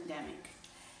this pandemic.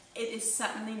 it is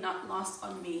certainly not lost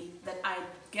on me that I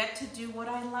get to do what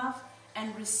I love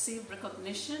and receive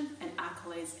recognition and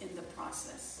accolades in the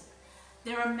process.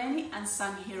 There are many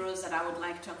unsung heroes that I would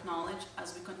like to acknowledge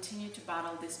as we continue to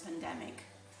battle this pandemic.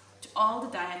 To all the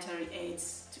dietary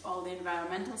aides, to all the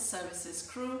environmental services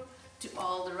crew, to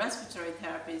all the respiratory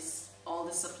therapists, all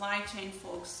the supply chain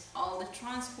folks, all the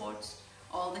transports,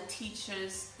 all the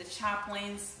teachers, the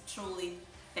chaplains, truly,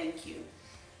 thank you.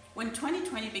 When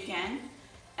 2020 began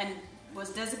and was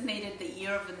designated the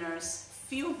year of the nurse,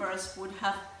 few of us would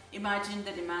have imagined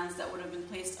the demands that would have been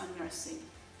placed on nursing.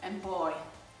 And boy,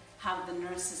 have the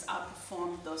nurses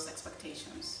outperformed those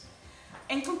expectations.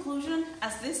 In conclusion,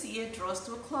 as this year draws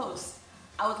to a close,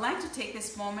 I would like to take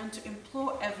this moment to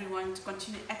implore everyone to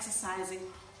continue exercising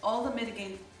all the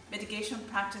mitigation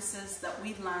practices that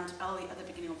we learned early at the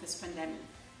beginning of this pandemic.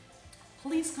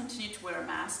 Please continue to wear a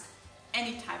mask,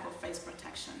 any type of face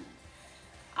protection.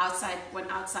 When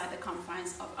outside the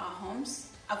confines of our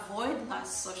homes, avoid large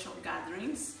social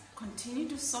gatherings, continue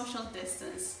to social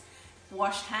distance,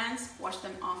 wash hands, wash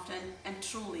them often, and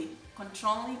truly,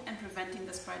 controlling and preventing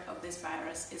the spread of this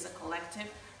virus is a collective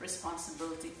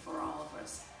responsibility for all of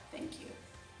us. Thank you.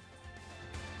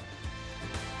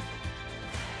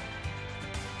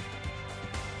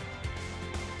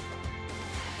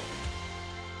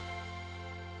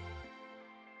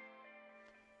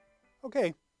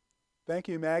 Okay, thank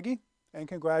you, Maggie, and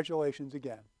congratulations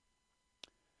again.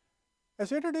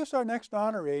 As I introduce our next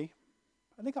honoree,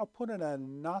 I think I'll put in a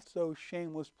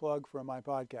not-so-shameless plug for my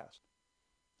podcast.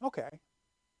 Okay,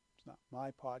 it's not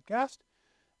my podcast.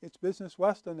 It's Business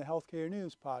West and the Healthcare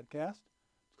News podcast.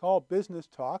 It's called Business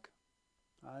Talk.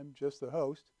 I'm just the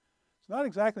host. It's not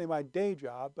exactly my day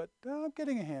job, but I'm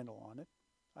getting a handle on it,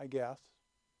 I guess.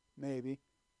 Maybe.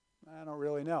 I don't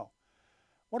really know.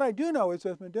 What I do know is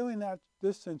I've been doing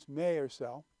this since May or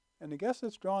so, and the guest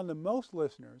that's drawn the most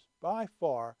listeners, by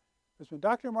far, has been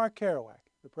Dr. Mark Kerouac,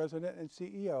 the president and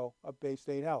CEO of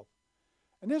Baystate Health.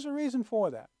 And there's a reason for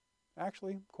that.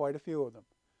 Actually, quite a few of them.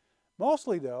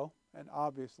 Mostly, though, and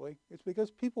obviously, it's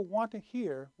because people want to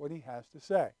hear what he has to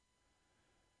say.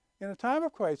 In a time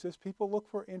of crisis, people look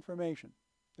for information.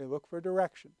 They look for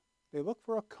direction. They look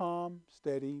for a calm,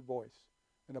 steady voice.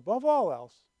 And above all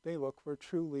else, they look for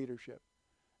true leadership.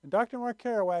 And Dr. Mark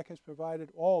Kerouac has provided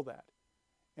all that.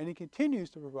 And he continues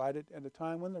to provide it at a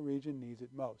time when the region needs it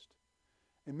most.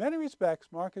 In many respects,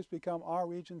 Mark has become our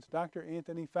region's Dr.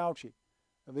 Anthony Fauci,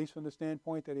 at least from the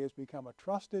standpoint that he has become a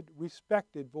trusted,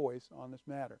 respected voice on this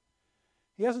matter.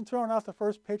 He hasn't thrown out the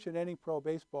first pitch at any pro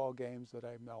baseball games that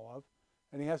I know of,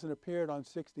 and he hasn't appeared on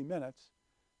 60 Minutes,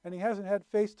 and he hasn't had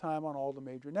FaceTime on all the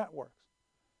major networks.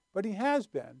 But he has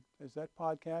been, as that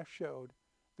podcast showed,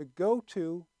 the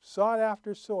go-to,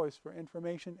 sought-after source for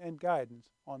information and guidance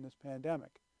on this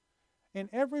pandemic. In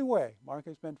every way, Mark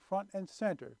has been front and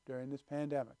center during this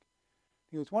pandemic.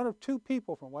 He was one of 2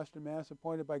 people from Western Mass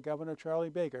appointed by Governor Charlie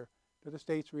Baker to the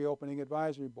state's reopening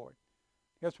advisory board.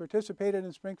 He has participated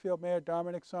in Springfield Mayor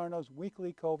Dominic Sarno's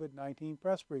weekly COVID-19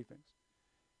 press briefings.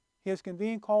 He has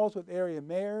convened calls with area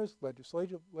mayors,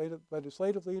 legislative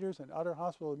leaders, and other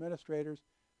hospital administrators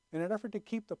in an effort to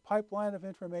keep the pipeline of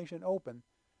information open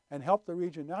and help the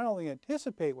region not only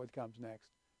anticipate what comes next,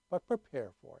 but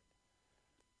prepare for it.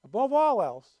 Above all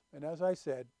else, and as I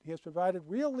said, he has provided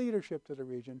real leadership to the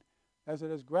region as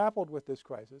it has grappled with this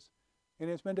crisis, and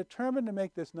has been determined to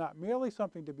make this not merely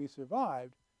something to be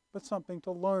survived, but something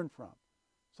to learn from,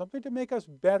 something to make us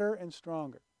better and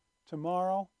stronger,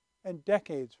 tomorrow and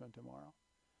decades from tomorrow.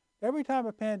 Every time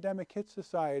a pandemic hits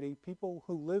society, people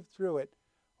who live through it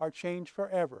are changed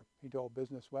forever, he told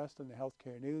Business West and the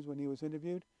Healthcare News when he was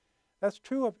interviewed. That's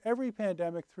true of every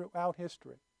pandemic throughout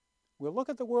history. We'll look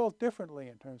at the world differently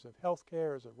in terms of health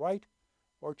care as a right,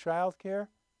 or child care,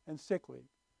 and sick leave.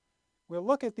 We'll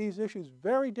look at these issues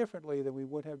very differently than we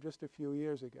would have just a few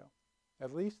years ago.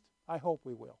 At least, I hope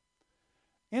we will.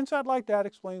 Insight like that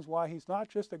explains why he's not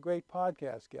just a great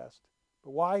podcast guest,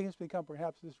 but why he has become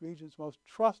perhaps this region's most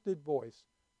trusted voice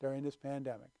during this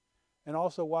pandemic, and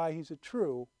also why he's a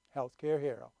true healthcare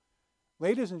hero.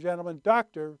 Ladies and gentlemen,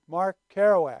 Dr. Mark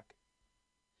Kerouac.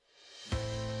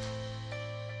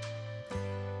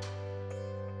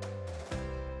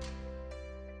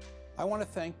 I want to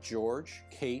thank George,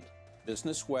 Kate,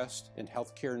 Business West, and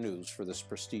Healthcare News for this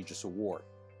prestigious award.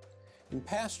 In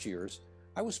past years,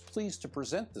 I was pleased to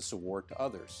present this award to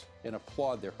others and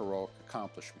applaud their heroic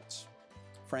accomplishments.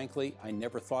 Frankly, I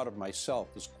never thought of myself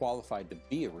as qualified to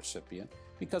be a recipient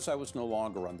because I was no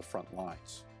longer on the front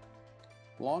lines.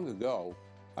 Long ago,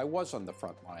 I was on the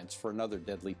front lines for another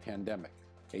deadly pandemic,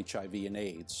 HIV and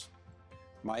AIDS.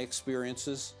 My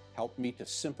experiences helped me to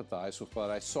sympathize with what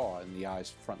I saw in the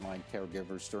eyes of frontline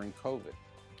caregivers during COVID.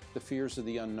 The fears of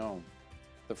the unknown,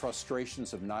 the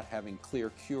frustrations of not having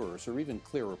clear cures or even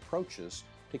clear approaches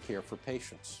to care for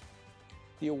patients.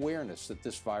 The awareness that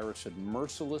this virus had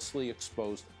mercilessly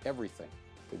exposed everything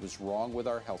that was wrong with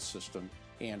our health system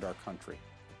and our country.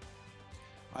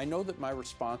 I know that my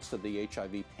response to the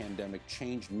HIV pandemic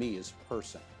changed me as a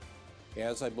person,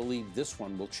 as I believe this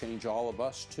one will change all of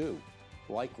us too,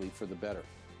 likely for the better.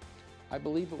 I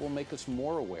believe it will make us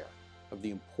more aware of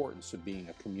the importance of being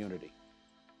a community.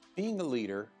 Being a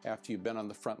leader after you've been on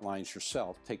the front lines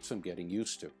yourself takes some getting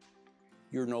used to.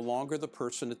 You're no longer the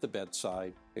person at the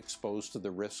bedside exposed to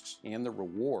the risks and the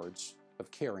rewards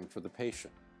of caring for the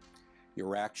patient.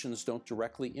 Your actions don't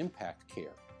directly impact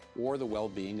care or the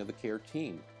well-being of the care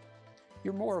team.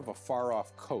 You're more of a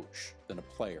far-off coach than a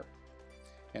player.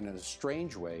 And in a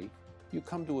strange way, you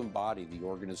come to embody the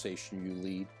organization you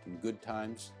lead in good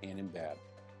times and in bad.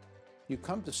 You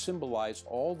come to symbolize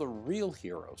all the real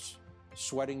heroes,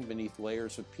 sweating beneath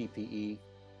layers of PPE,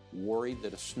 worried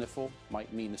that a sniffle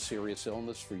might mean a serious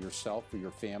illness for yourself or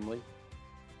your family,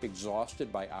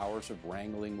 exhausted by hours of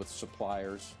wrangling with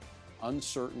suppliers,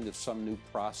 uncertain if some new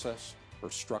process or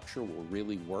structure will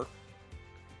really work,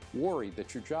 worried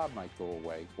that your job might go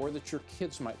away, or that your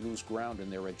kids might lose ground in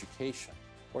their education,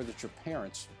 or that your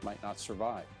parents might not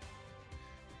survive.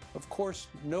 Of course,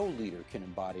 no leader can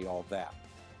embody all that.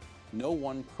 No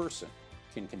one person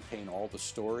can contain all the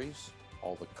stories,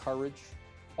 all the courage,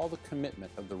 all the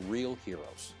commitment of the real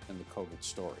heroes in the COVID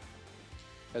story.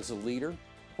 As a leader,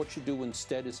 what you do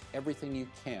instead is everything you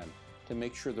can to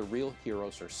make sure the real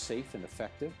heroes are safe and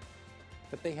effective,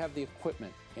 that they have the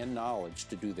equipment and knowledge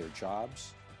to do their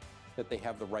jobs, that they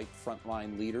have the right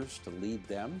frontline leaders to lead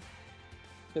them,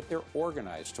 that they're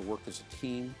organized to work as a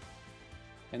team,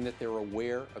 and that they're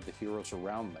aware of the heroes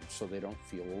around them so they don't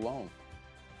feel alone.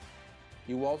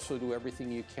 You also do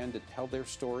everything you can to tell their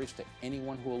stories to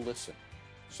anyone who will listen,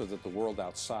 so that the world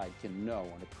outside can know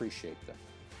and appreciate them.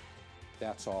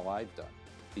 That's all I've done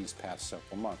these past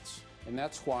several months. And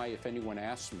that's why if anyone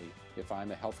asks me if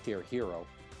I'm a healthcare hero,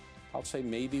 I'll say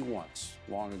maybe once,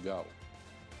 long ago.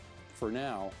 For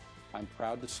now, I'm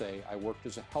proud to say I worked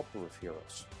as a helper of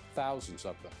heroes, thousands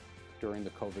of them, during the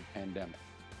COVID pandemic.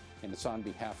 And it's on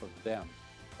behalf of them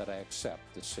that I accept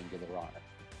this singular honor.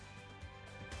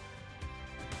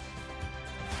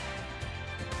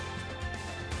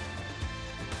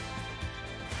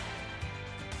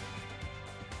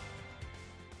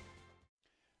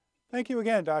 Thank you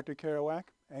again, Dr. Kerouac,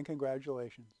 and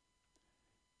congratulations.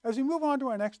 As we move on to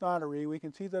our next honoree, we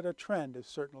can see that a trend is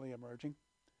certainly emerging.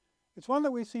 It's one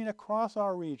that we've seen across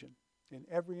our region, in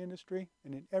every industry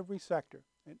and in every sector,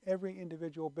 and every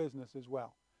individual business as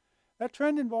well. That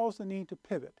trend involves the need to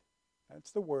pivot.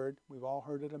 That's the word, we've all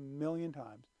heard it a million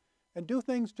times, and do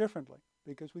things differently,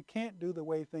 because we can't do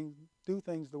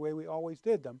things the way we always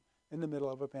did them in the middle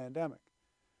of a pandemic.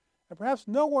 And perhaps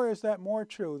nowhere is that more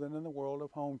true than in the world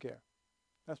of home care.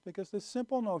 That's because this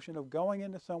simple notion of going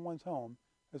into someone's home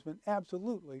has been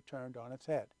absolutely turned on its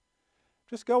head.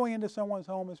 Just going into someone's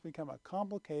home has become a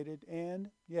complicated and,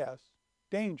 yes,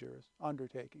 dangerous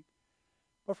undertaking.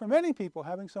 But for many people,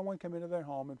 having someone come into their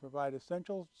home and provide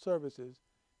essential services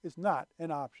is not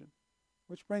an option.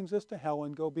 Which brings us to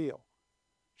Helen Gobeil.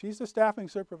 She's the staffing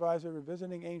supervisor of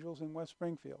Visiting Angels in West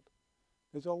Springfield.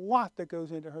 There's a lot that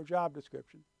goes into her job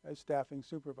description as staffing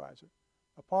supervisor.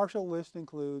 A partial list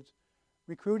includes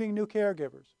recruiting new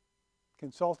caregivers,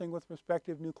 consulting with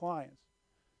prospective new clients,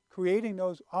 creating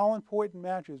those all-important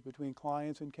matches between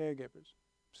clients and caregivers,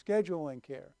 scheduling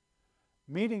care,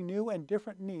 meeting new and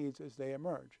different needs as they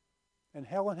emerge. And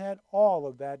Helen had all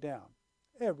of that down,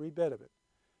 every bit of it.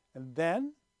 And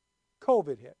then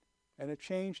COVID hit, and it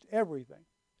changed everything,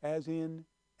 as in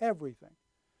everything.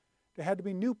 There had to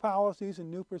be new policies and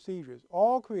new procedures,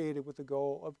 all created with the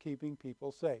goal of keeping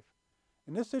people safe.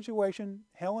 In this situation,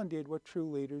 Helen did what true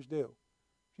leaders do.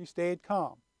 She stayed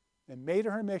calm and made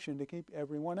it her mission to keep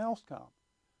everyone else calm.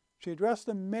 She addressed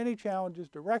the many challenges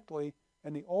directly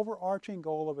and the overarching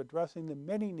goal of addressing the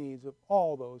many needs of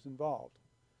all those involved,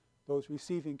 those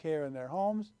receiving care in their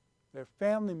homes, their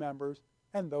family members,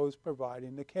 and those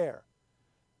providing the care.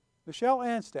 Michelle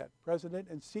Anstead, President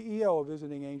and CEO of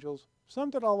Visiting Angels,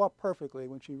 summed it all up perfectly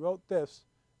when she wrote this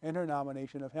in her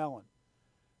nomination of Helen.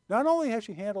 Not only has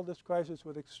she handled this crisis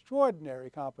with extraordinary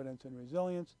competence and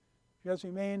resilience, she has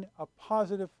remained a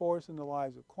positive force in the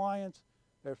lives of clients,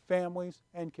 their families,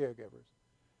 and caregivers.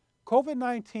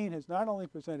 COVID-19 has not only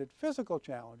presented physical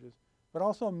challenges, but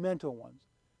also mental ones,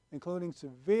 including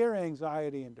severe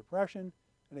anxiety and depression,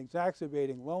 and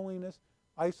exacerbating loneliness,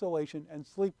 isolation, and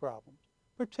sleep problems,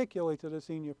 particularly to the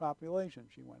senior population,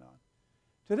 she went on.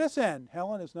 To this end,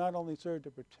 Helen has not only served to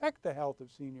protect the health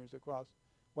of seniors across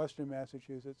Western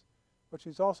Massachusetts, but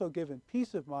she's also given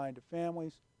peace of mind to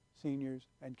families, seniors,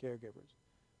 and caregivers.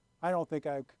 I don't think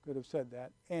I could have said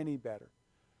that any better.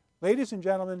 Ladies and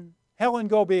gentlemen, Helen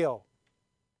Gobeil.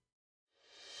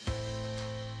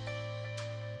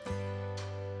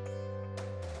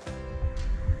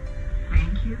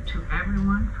 Thank you to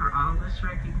everyone for all this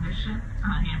recognition.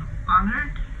 I am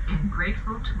honored and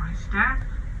grateful to my staff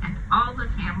and all the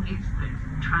families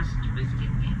that trust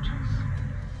Visiting Angels.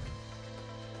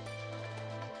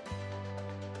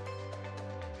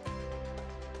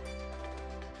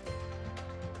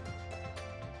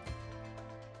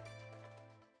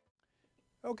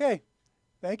 Okay,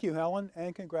 thank you, Helen,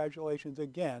 and congratulations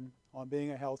again on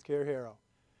being a healthcare hero.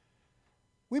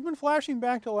 We've been flashing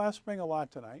back to last spring a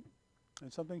lot tonight,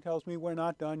 and something tells me we're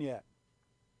not done yet.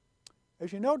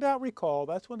 As you no doubt recall,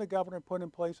 that's when the governor put in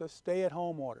place a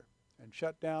stay-at-home order and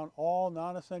shut down all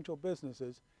non-essential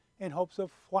businesses in hopes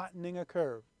of flattening a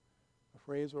curve, a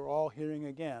phrase we're all hearing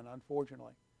again,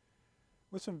 unfortunately.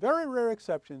 With some very rare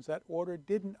exceptions, that order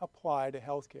didn't apply to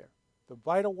healthcare. The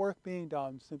vital work being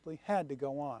done simply had to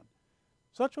go on.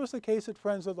 Such was the case at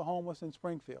Friends of the Homeless in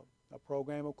Springfield, a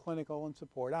program of clinical and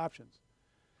support options.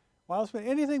 While it's been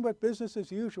anything but business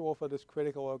as usual for this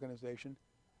critical organization,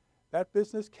 that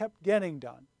business kept getting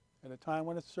done at a time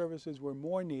when its services were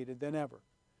more needed than ever.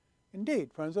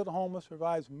 Indeed, Friends of the Homeless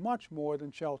provides much more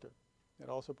than shelter. It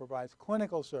also provides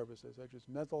clinical services such as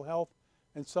mental health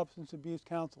and substance abuse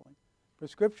counseling,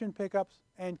 prescription pickups,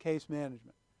 and case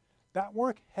management. That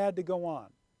work had to go on,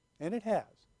 and it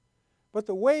has. But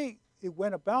the way it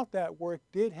went about that work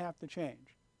did have to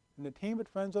change. And the team at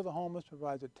Friends of the Homeless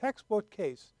provides a textbook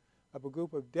case of a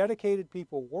group of dedicated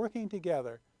people working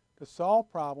together to solve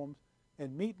problems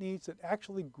and meet needs that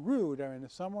actually grew during the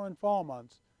summer and fall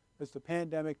months as the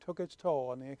pandemic took its toll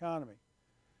on the economy.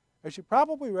 As you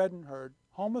probably read and heard,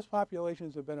 homeless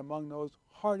populations have been among those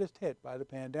hardest hit by the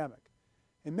pandemic.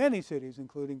 In many cities,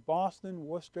 including Boston,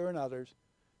 Worcester, and others,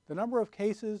 the number of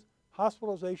cases,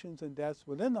 hospitalizations, and deaths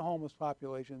within the homeless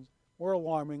populations were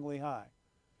alarmingly high.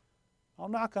 I'll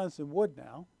knock on some wood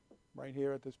now, right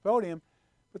here at this podium,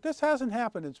 but this hasn't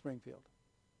happened in Springfield.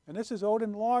 And this is owed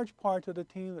in large part to the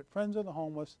team at Friends of the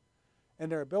Homeless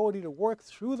and their ability to work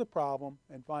through the problem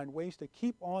and find ways to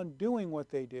keep on doing what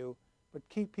they do, but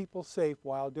keep people safe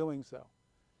while doing so.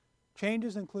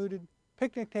 Changes included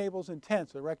picnic tables and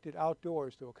tents erected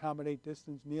outdoors to accommodate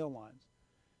distance meal lines,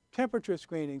 temperature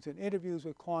screenings and interviews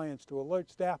with clients to alert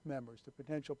staff members to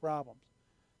potential problems,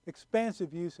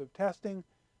 expansive use of testing,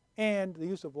 and the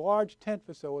use of large tent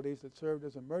facilities that served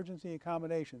as emergency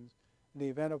accommodations in the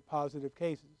event of positive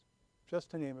cases, just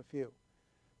to name a few.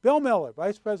 Bill Miller,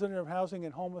 Vice President of Housing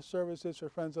and Homeless Services for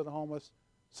Friends of the Homeless,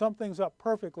 summed things up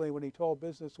perfectly when he told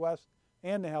Business West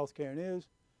and the Healthcare News,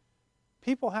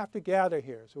 "People have to gather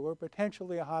here, so we're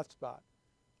potentially a hotspot.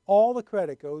 All the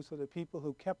credit goes to the people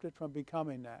who kept it from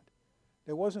becoming that.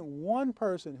 There wasn't one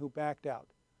person who backed out,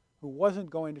 who wasn't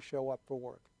going to show up for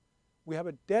work. We have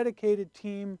a dedicated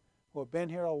team who have been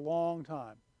here a long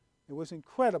time. It was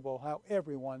incredible how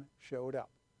everyone showed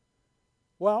up."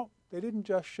 Well, they didn't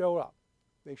just show up.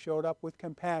 They showed up with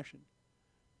compassion.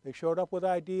 They showed up with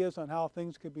ideas on how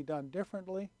things could be done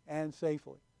differently and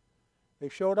safely. They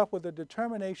showed up with a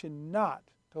determination not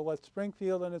to let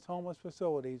Springfield and its homeless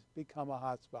facilities become a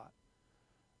hotspot.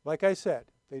 Like I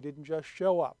said, they didn't just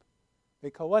show up.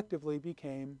 They collectively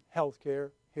became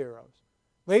healthcare heroes.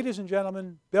 Ladies and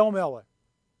gentlemen, Bill Miller.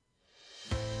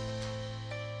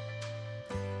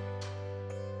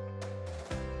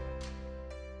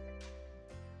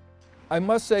 I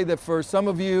must say that for some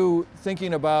of you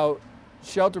thinking about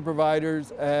shelter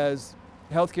providers as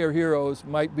healthcare heroes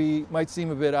might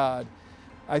seem a bit odd.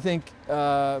 I think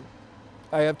I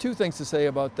have two things to say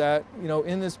about that. You know,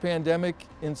 in this pandemic,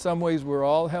 in some ways we're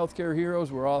all healthcare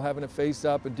heroes. We're all having to face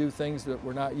up and do things that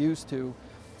we're not used to.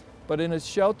 But in a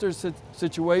shelter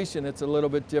situation, it's a little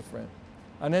bit different.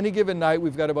 On any given night,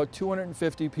 we've got about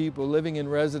 250 people living in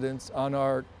residence on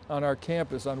our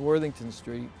campus on Worthington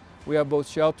Street. We have both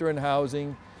shelter and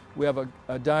housing. We have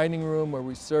a dining room where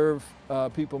we serve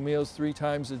people meals 3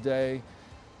 times a day.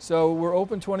 So we're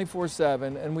open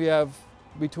 24/7, and we have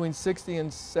between 60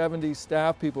 and 70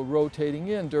 staff people rotating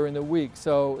in during the week.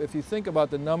 So if you think about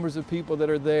the numbers of people that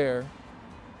are there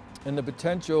and the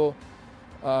potential,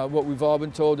 what we've all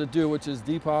been told to do, which is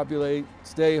depopulate,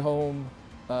 stay home,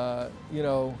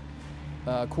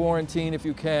 quarantine if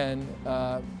you can,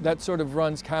 that sort of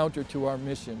runs counter to our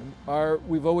mission.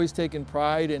 We've always taken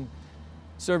pride in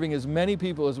serving as many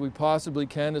people as we possibly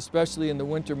can, especially in the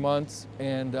winter months,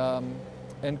 and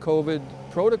COVID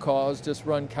protocols just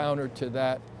run counter to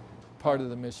that part of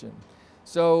the mission.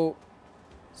 So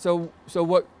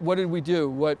what did we do?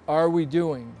 What are we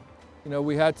doing? You know,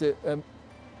 we had to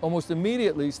almost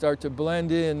immediately start to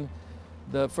blend in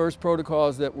the first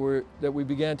protocols that we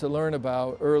began to learn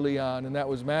about early on, and that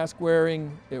was mask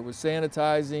wearing, it was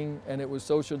sanitizing, and it was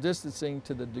social distancing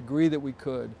to the degree that we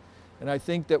could. And I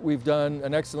think that we've done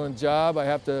an excellent job. I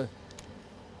have to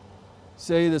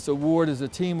say this award is a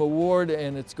team award,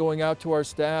 and it's going out to our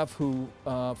staff who,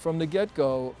 from the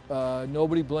get-go,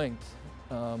 nobody blinked.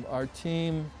 Our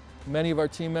team, many of our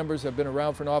team members have been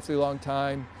around for an awfully long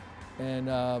time,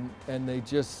 and they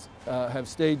just have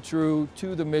stayed true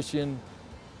to the mission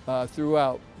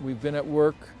throughout. We've been at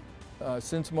work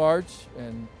since March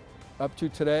and up to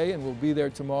today, and we'll be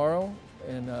there tomorrow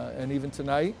and even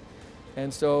tonight.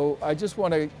 And so I just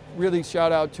want to really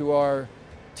shout out to our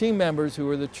team members who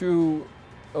are the true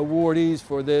awardees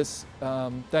for this.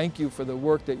 Thank you for the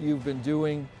work that you've been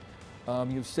doing.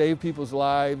 You've saved people's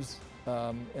lives,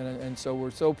 and so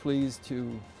we're so pleased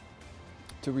to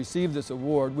receive this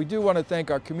award. We do want to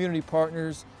thank our community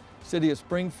partners, City of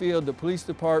Springfield, the police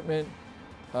department,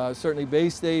 certainly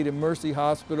Baystate and Mercy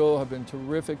Hospital have been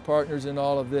terrific partners in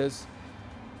all of this.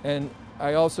 And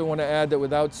I also want to add that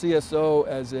without CSO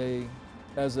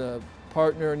as a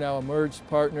partner, now a merged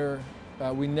partner,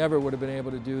 we never would have been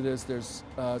able to do this. There's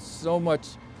so much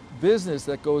business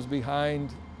that goes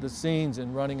behind the scenes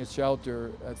in running a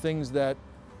shelter, things that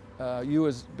you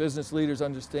as business leaders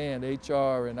understand,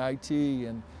 HR and IT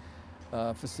and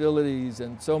facilities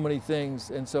and so many things.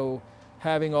 And so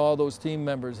having all those team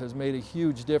members has made a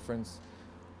huge difference.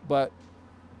 But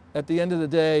at the end of the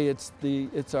day,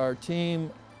 it's our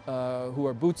team who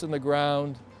are boots on the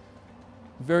ground,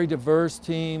 very diverse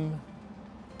team,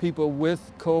 people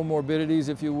with comorbidities,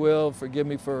 if you will. Forgive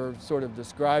me for sort of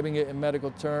describing it in medical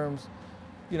terms.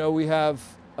 You know, we have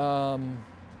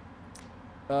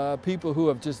people who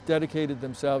have just dedicated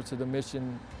themselves to the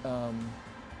mission,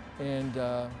 and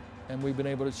we've been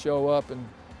able to show up and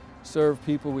serve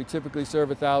people. We typically serve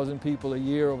 1,000 people a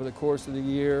year over the course of the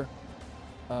year.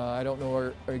 I don't know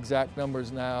our exact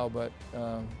numbers now, but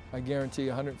I guarantee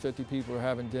 150 people are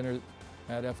having dinner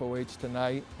at FOH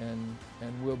tonight, and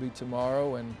will be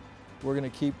tomorrow. And we're going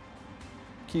to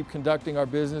keep conducting our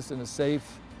business in a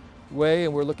safe way,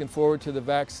 and we're looking forward to the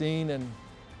vaccine.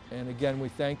 And again, we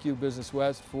thank you, Business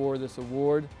West, for this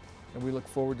award, and we look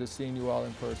forward to seeing you all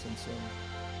in person soon.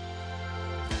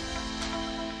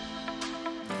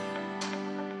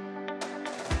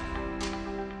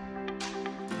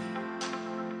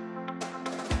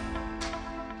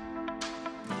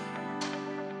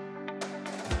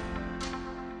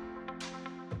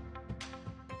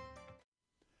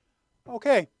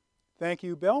 Okay, thank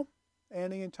you, Bill,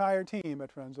 and the entire team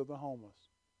at Friends of the Homeless.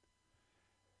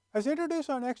 As I introduce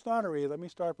our next honoree, let me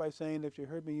start by saying that you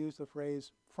heard me use the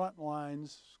phrase front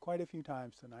lines quite a few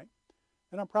times tonight,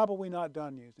 and I'm probably not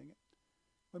done using it.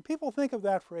 When people think of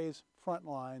that phrase, front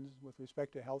lines, with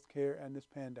respect to healthcare and this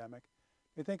pandemic,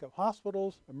 they think of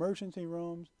hospitals, emergency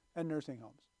rooms, and nursing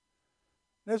homes.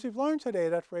 And as we've learned today,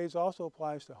 that phrase also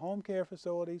applies to home care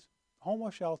facilities,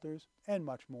 homeless shelters, and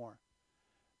much more.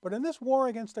 But in this war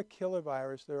against a killer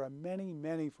virus, there are many,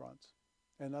 many fronts,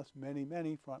 and thus many,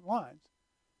 many front lines.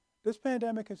 This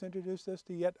pandemic has introduced us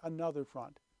to yet another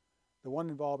front, the one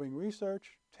involving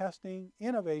research, testing,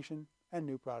 innovation, and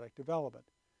new product development.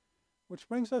 Which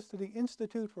brings us to the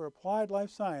Institute for Applied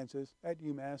Life Sciences at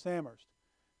UMass Amherst,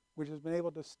 which has been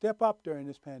able to step up during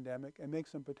this pandemic and make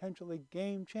some potentially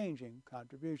game-changing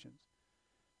contributions.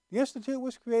 The Institute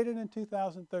was created in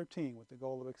 2013 with the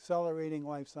goal of accelerating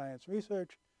life science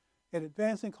research and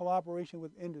advancing collaboration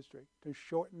with industry to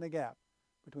shorten the gap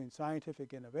between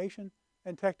scientific innovation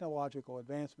and technological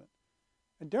advancement.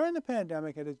 And during the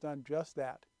pandemic, it has done just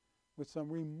that, with some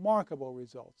remarkable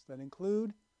results that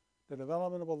include the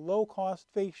development of a low-cost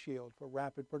face shield for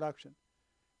rapid production,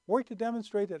 work to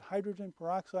demonstrate that hydrogen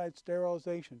peroxide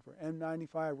sterilization for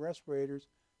N95 respirators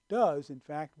does in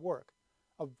fact work,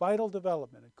 a vital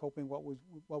development in coping what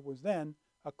was then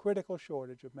a critical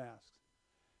shortage of masks.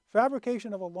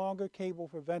 Fabrication of a longer cable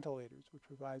for ventilators, which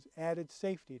provides added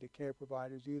safety to care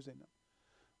providers using them.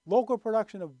 Local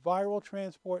production of viral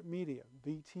transport media,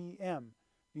 VTM,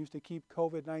 used to keep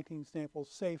COVID-19 samples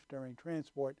safe during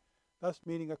transport, thus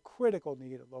meeting a critical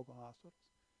need at local hospitals.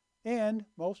 And,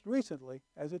 most recently,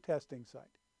 as a testing site.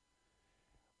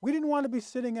 We didn't want to be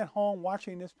sitting at home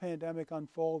watching this pandemic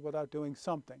unfold without doing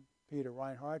something, Peter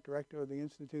Reinhardt, director of the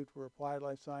Institute for Applied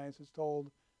Life Sciences,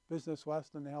 told Business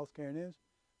West and the Healthcare News.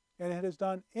 and it has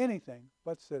done anything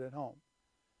but sit at home.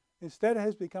 Instead, it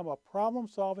has become a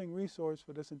problem-solving resource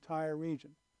for this entire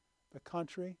region, the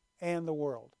country, and the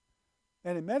world.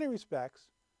 And in many respects,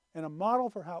 and a model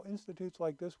for how institutes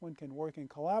like this one can work in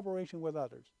collaboration with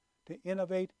others to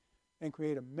innovate and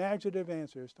create imaginative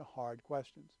answers to hard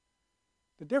questions.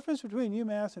 The difference between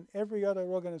UMass and every other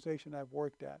organization I've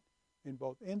worked at, in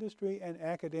both industry and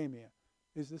academia,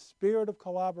 is the spirit of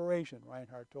collaboration,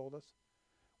 Reinhardt told us.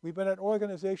 We've been at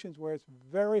organizations where it's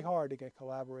very hard to get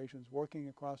collaborations working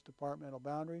across departmental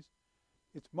boundaries.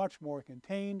 It's much more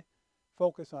contained,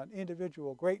 focused on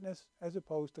individual greatness as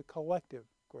opposed to collective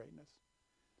greatness.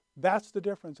 That's the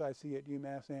difference I see at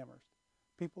UMass Amherst.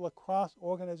 People across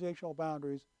organizational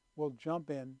boundaries will jump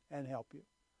in and help you.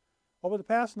 Over the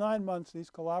past 9 months,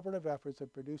 these collaborative efforts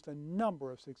have produced a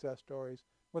number of success stories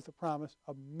with the promise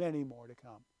of many more to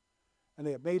come. And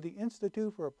they have made the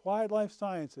Institute for Applied Life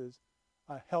Sciences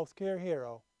a healthcare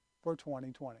hero for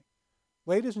 2020.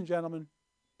 Ladies and gentlemen,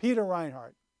 Peter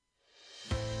Reinhardt.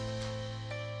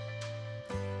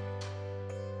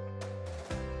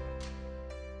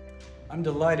 I'm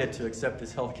delighted to accept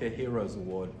this Healthcare Heroes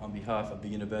Award on behalf of the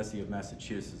University of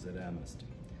Massachusetts at Amherst.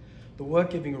 The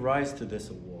work giving rise to this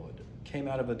award came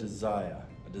out of a desire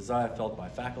felt by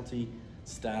faculty,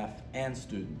 staff, and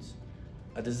students,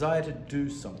 a desire to do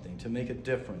something, to make a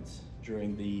difference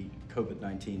during the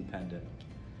COVID-19 pandemic.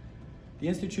 The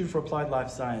Institute for Applied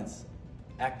Life Science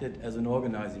acted as an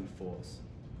organizing force,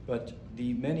 but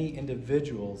the many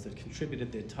individuals that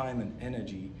contributed their time and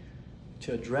energy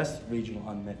to address regional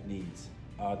unmet needs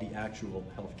are the actual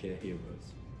healthcare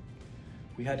heroes.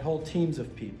 We had whole teams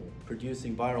of people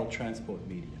producing viral transport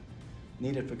media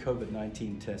needed for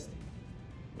COVID-19 testing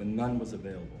when none was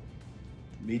available.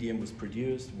 The medium was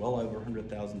produced, well over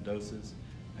 100,000 doses,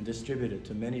 and distributed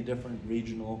to many different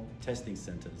regional testing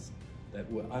centers that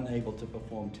were unable to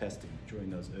perform testing during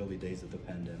those early days of the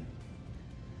pandemic.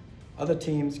 Other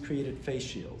teams created face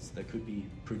shields that could be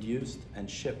produced and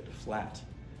shipped flat.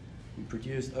 We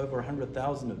produced over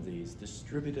 100,000 of these,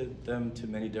 distributed them to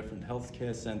many different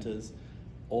healthcare centers,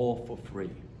 all for free.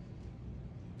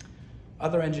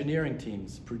 Other engineering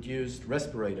teams produced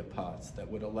respirator parts that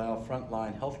would allow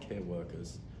frontline healthcare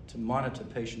workers to monitor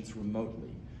patients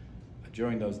remotely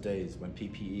during those days when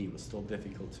PPE was still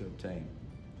difficult to obtain.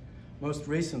 Most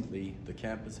recently, the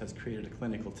campus has created a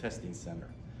clinical testing center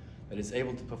that is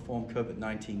able to perform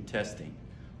COVID-19 testing,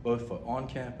 both for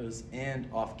on-campus and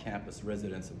off-campus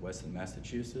residents of Western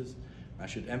Massachusetts. I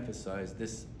should emphasize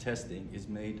this testing is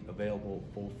made available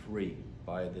for free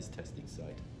via this testing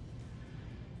site.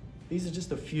 These are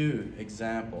just a few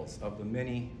examples of the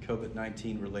many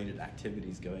COVID-19 related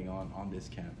activities going on this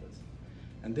campus.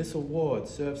 And this award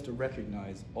serves to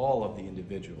recognize all of the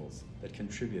individuals that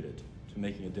contributed to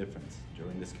making a difference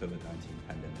during this COVID-19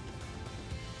 pandemic.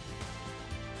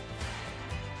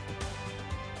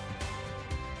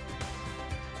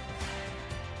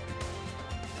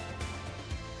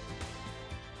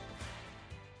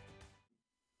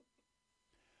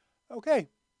 Okay,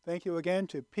 thank you again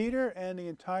to Peter and the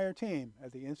entire team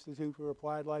at the Institute for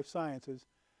Applied Life Sciences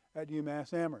at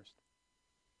UMass Amherst.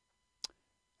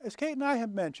 As Kate and I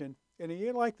have mentioned, in a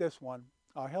year like this one,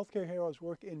 our healthcare heroes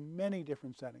work in many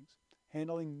different settings,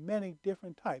 handling many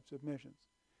different types of missions.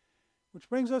 Which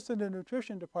brings us to the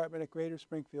nutrition department at Greater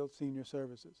Springfield Senior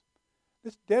Services.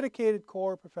 This dedicated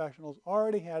core of professionals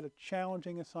already had a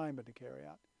challenging assignment to carry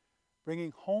out,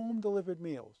 bringing home-delivered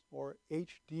meals, or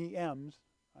HDMs,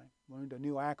 I learned a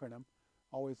new acronym,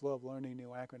 always love learning new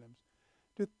acronyms,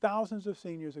 to thousands of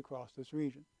seniors across this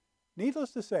region.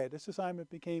 Needless to say, this assignment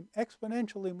became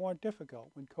exponentially more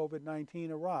difficult when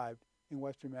COVID-19 arrived in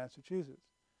Western Massachusetts.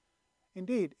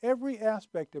 Indeed, every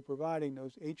aspect of providing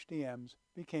those HDMs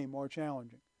became more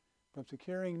challenging, from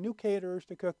securing new caterers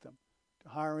to cook them, to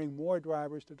hiring more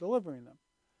drivers to delivering them,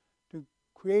 to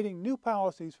creating new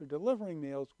policies for delivering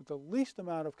meals with the least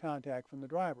amount of contact from the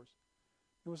drivers.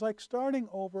 It was like starting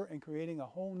over and creating a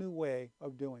whole new way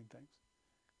of doing things.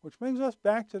 Which brings us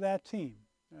back to that team,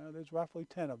 there's roughly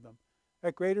 10 of them,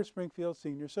 at Greater Springfield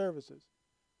Senior Services.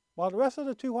 While the rest of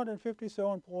the 250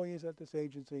 so employees at this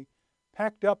agency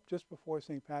packed up just before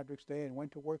St. Patrick's Day and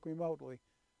went to work remotely,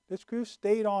 this crew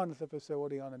stayed on at the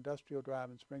facility on Industrial Drive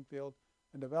in Springfield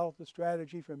and developed a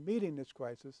strategy for meeting this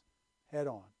crisis head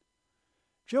on.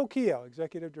 Jill Keogh,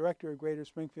 Executive Director of Greater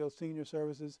Springfield Senior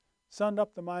Services, summed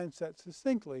up the mindset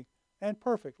succinctly and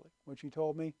perfectly when she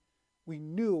told me, "We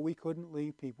knew we couldn't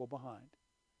leave people behind."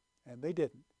 And they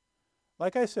didn't.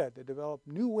 Like I said, they developed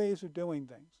new ways of doing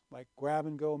things, like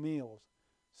grab-and-go meals,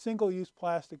 single-use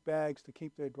plastic bags to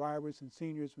keep their drivers and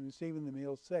seniors from receiving the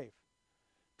meals safe.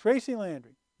 Tracy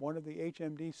Landry, one of the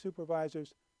HMD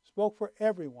supervisors, spoke for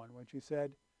everyone when she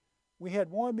said, "We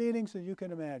had more meetings than you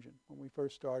can imagine when we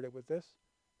first started with this.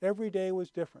 Every day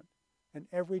was different, and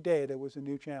every day there was a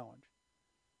new challenge."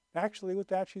 Actually, with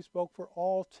that, she spoke for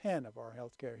all 10 of our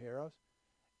healthcare heroes.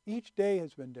 Each day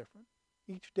has been different.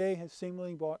 Each day has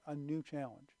seemingly brought a new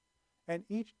challenge. And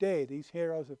each day, these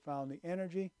heroes have found the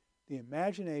energy, the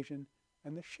imagination,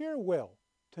 and the sheer will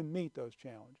to meet those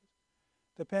challenges.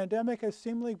 The pandemic has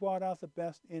seemingly brought out the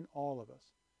best in all of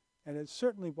us, and has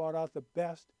certainly brought out the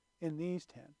best in these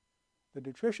 10, the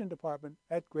nutrition department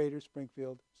at Greater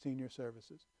Springfield Senior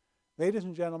Services. Ladies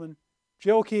and gentlemen,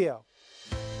 Jill Keogh.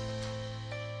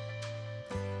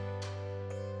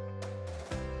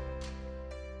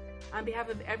 On behalf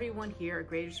of everyone here at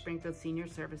Greater Springfield Senior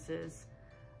Services,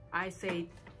 I say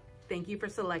thank you for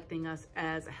selecting us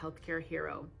as a healthcare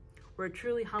hero. We're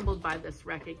truly humbled by this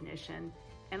recognition,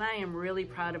 and I am really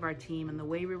proud of our team and the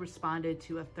way we responded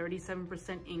to a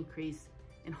 37% increase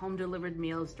in home-delivered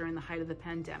meals during the height of the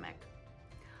pandemic.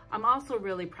 I'm also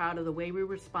really proud of the way we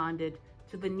responded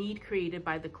to the need created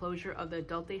by the closure of the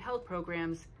adult day health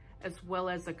programs as well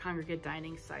as the congregate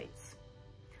dining sites.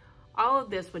 All of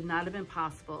this would not have been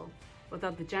possible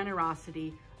without the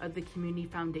generosity of the Community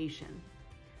Foundation.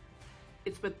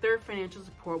 It's with their financial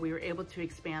support we were able to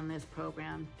expand this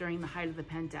program during the height of the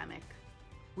pandemic.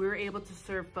 We were able to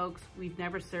serve folks we've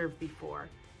never served before,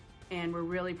 and we're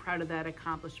really proud of that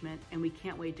accomplishment, and we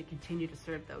can't wait to continue to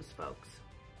serve those folks.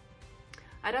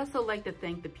 I'd also like to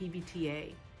thank the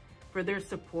PVTA for their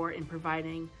support in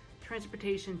providing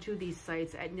transportation to these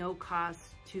sites at no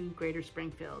cost to Greater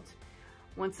Springfield.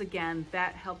 Once again,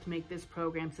 that helped make this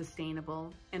program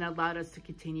sustainable and allowed us to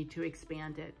continue to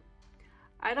expand it.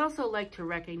 I'd also like to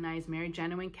recognize Mary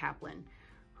Genuine Kaplan,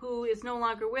 who is no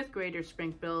longer with Greater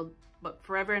Springfield, but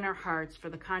forever in our hearts for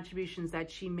the contributions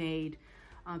that she made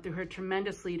through her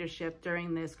tremendous leadership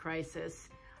during this crisis.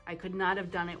 I could not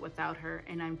have done it without her,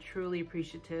 and I'm truly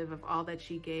appreciative of all that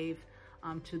she gave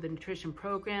to the nutrition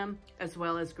program, as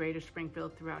well as Greater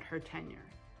Springfield throughout her tenure.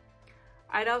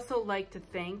 I'd also like to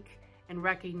thank and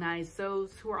recognize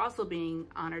those who are also being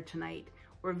honored tonight.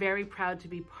 We're very proud to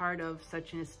be part of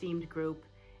such an esteemed group,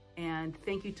 and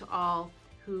thank you to all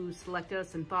who selected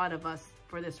us and thought of us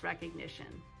for this recognition.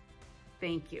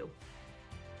 Thank you.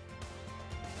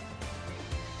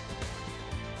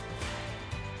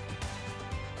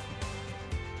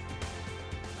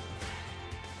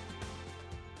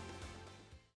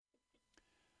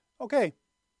 Okay,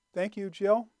 thank you,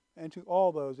 Jill, and to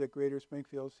all those at Greater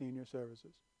Springfield Senior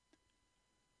Services.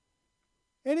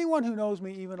 Anyone who knows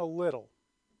me even a little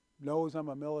knows I'm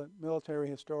a military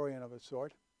historian of a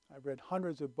sort. I've read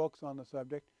hundreds of books on the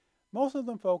subject, most of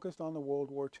them focused on the World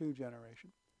War II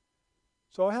generation.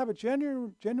 So I have a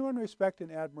genuine respect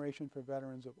and admiration for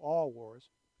veterans of all wars,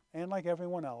 and like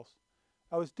everyone else,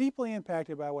 I was deeply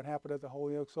impacted by what happened at the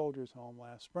Holyoke Soldiers' Home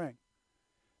last spring.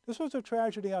 This was a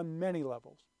tragedy on many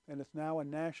levels, and it's now a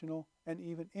national and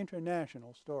even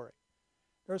international story.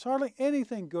 There's hardly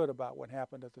anything good about what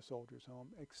happened at the Soldiers' Home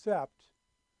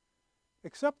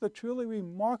except the truly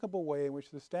remarkable way in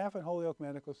which the staff at Holyoke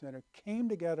Medical Center came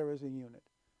together as a unit,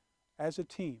 as a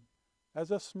team,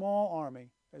 as a small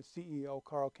army, as CEO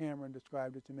Carl Cameron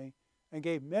described it to me, and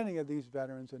gave many of these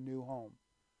veterans a new home.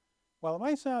 While it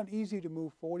might sound easy to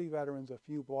move 40 veterans a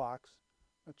few blocks,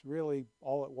 that's really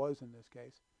all it was in this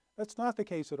case, that's not the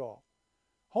case at all.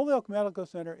 Holyoke Medical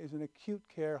Center is an acute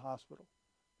care hospital.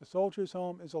 The Soldiers'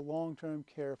 Home is a long-term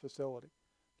care facility.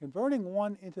 Converting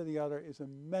one into the other is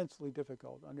immensely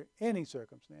difficult under any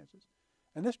circumstances,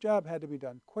 and this job had to be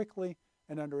done quickly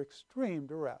and under extreme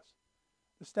duress.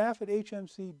 The staff at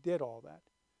HMC did all that.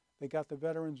 They got the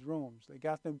veterans rooms, they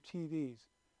got them TVs,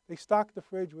 they stocked the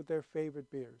fridge with their favorite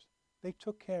beers. They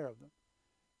took care of them.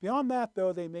 Beyond that,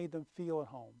 though, they made them feel at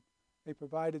home. They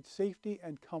provided safety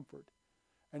and comfort,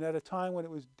 and at a time when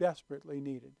it was desperately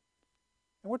needed.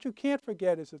 And what you can't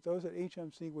forget is that those at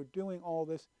HMC were doing all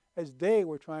this as they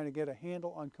were trying to get a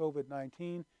handle on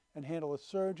COVID-19 and handle a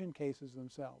surge in cases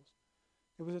themselves.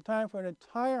 It was a time for an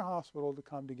entire hospital to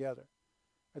come together,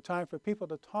 a time for people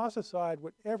to toss aside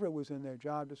whatever was in their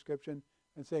job description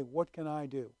and say, what can I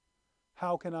do?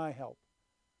 How can I help?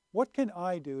 What can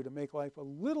I do to make life a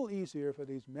little easier for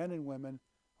these men and women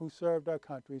who served our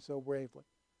country so bravely?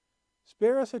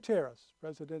 Spiros Hateras,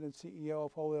 President and CEO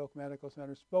of Holyoke Medical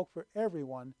Center, spoke for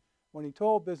everyone when he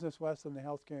told Business West and the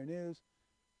Healthcare News.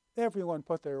 Everyone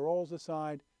put their roles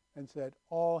aside and said,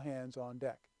 all hands on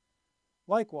deck.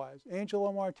 Likewise,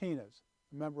 Angelo Martinez,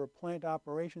 a member of Plant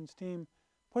Operations Team,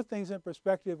 put things in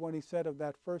perspective when he said of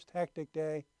that first hectic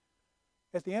day,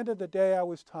 at the end of the day I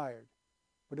was tired,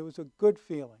 but it was a good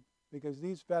feeling. because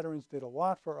these veterans did a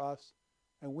lot for us,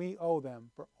 and we owe them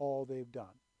for all they've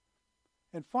done.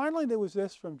 And finally, there was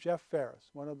this from Jeff Ferris,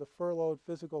 one of the furloughed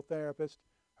physical therapists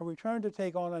who returned to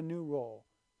take on a new role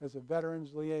as a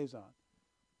veterans liaison.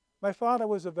 My father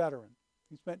was a veteran.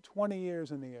 He spent 20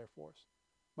 years in the Air Force.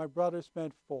 My brother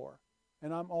spent 4,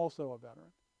 and I'm also a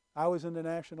veteran. I was in the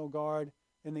National Guard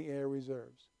in the Air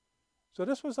Reserves. So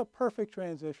this was a perfect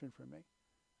transition for me.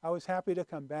 I was happy to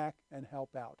come back and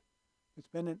help out. It's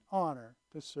been an honor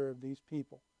to serve these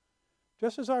people.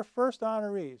 Just as our first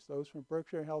honorees, those from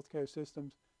Berkshire Healthcare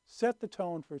Systems, set the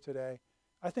tone for today,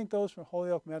 I think those from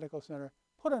Holyoke Medical Center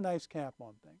put a nice cap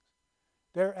on things.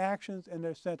 Their actions and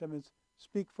their sentiments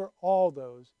speak for all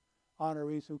those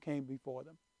honorees who came before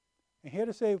them. And here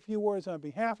to say a few words on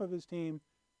behalf of his team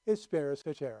is Spiros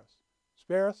Hacheras.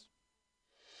 Spiros?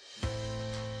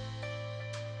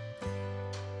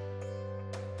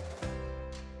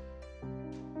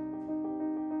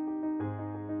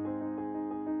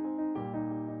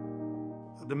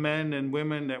 The men and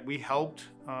women that we helped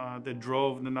that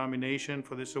drove the nomination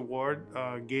for this award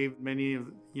gave many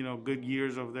good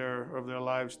years of their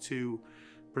lives to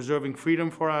preserving freedom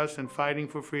for us and fighting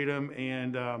for freedom,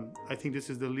 and I think this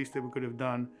is the least that we could have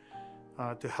done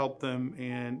to help them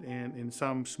and in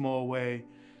some small way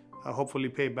hopefully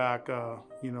pay back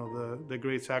the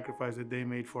great sacrifice that they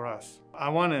made for us. I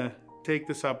want to take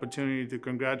this opportunity to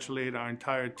congratulate our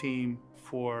entire team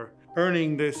for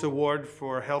earning this award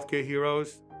for Healthcare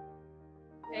Heroes.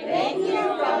 Thank you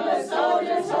from the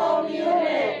Soldiers Home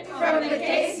Unit, from the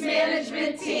case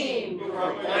management team,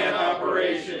 from plant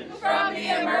operations, from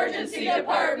the emergency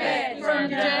department, from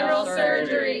general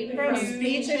surgery, from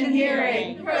speech and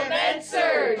hearing, from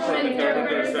med-surg, from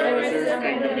interpreter services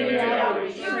and community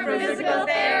outreach, from physical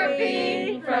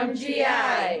therapy, from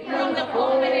GI, from the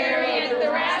pulmonary and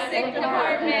thoracic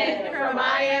department, from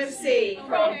IMC,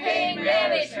 from pain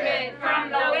management, from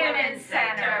the Women's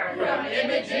Center, from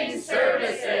imaging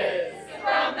services,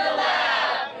 from the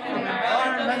lab, from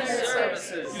environmental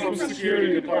services, from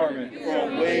security department,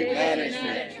 from weight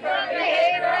management, from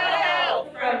behavioral health,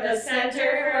 from the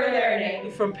Center for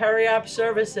Learning, from peri-op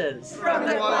services, from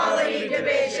the quality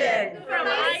division, from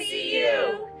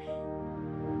ICU.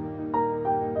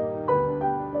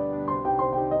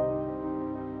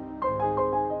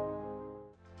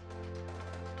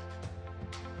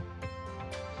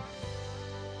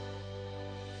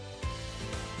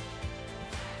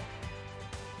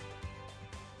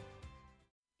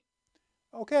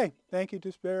 Okay, thank you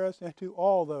to Spiros and to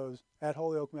all those at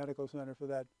Holyoke Medical Center for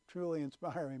that truly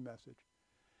inspiring message.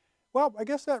 Well, I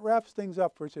guess that wraps things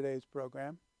up for today's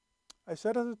program. I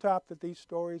said at the top that these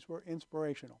stories were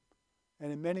inspirational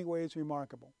and in many ways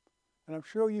remarkable, and I'm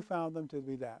sure you found them to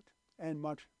be that, and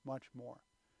much, much more.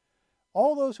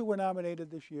 All those who were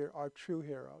nominated this year are true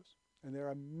heroes, and there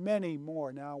are many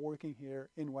more now working here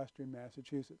in Western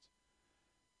Massachusetts.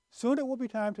 Soon it will be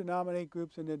time to nominate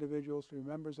groups and individuals to be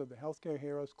members of the Healthcare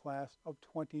Heroes class of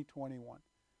 2021.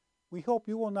 We hope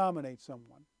you will nominate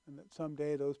someone and that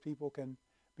someday those people can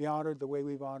be honored the way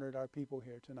we've honored our people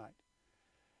here tonight.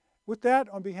 With that,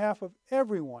 on behalf of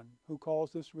everyone who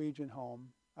calls this region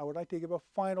home, I would like to give a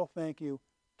final thank you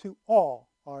to all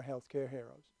our healthcare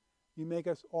heroes. You make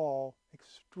us all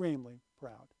extremely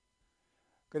proud.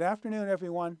 Good afternoon,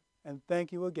 everyone, and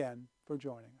thank you again for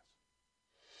joining us.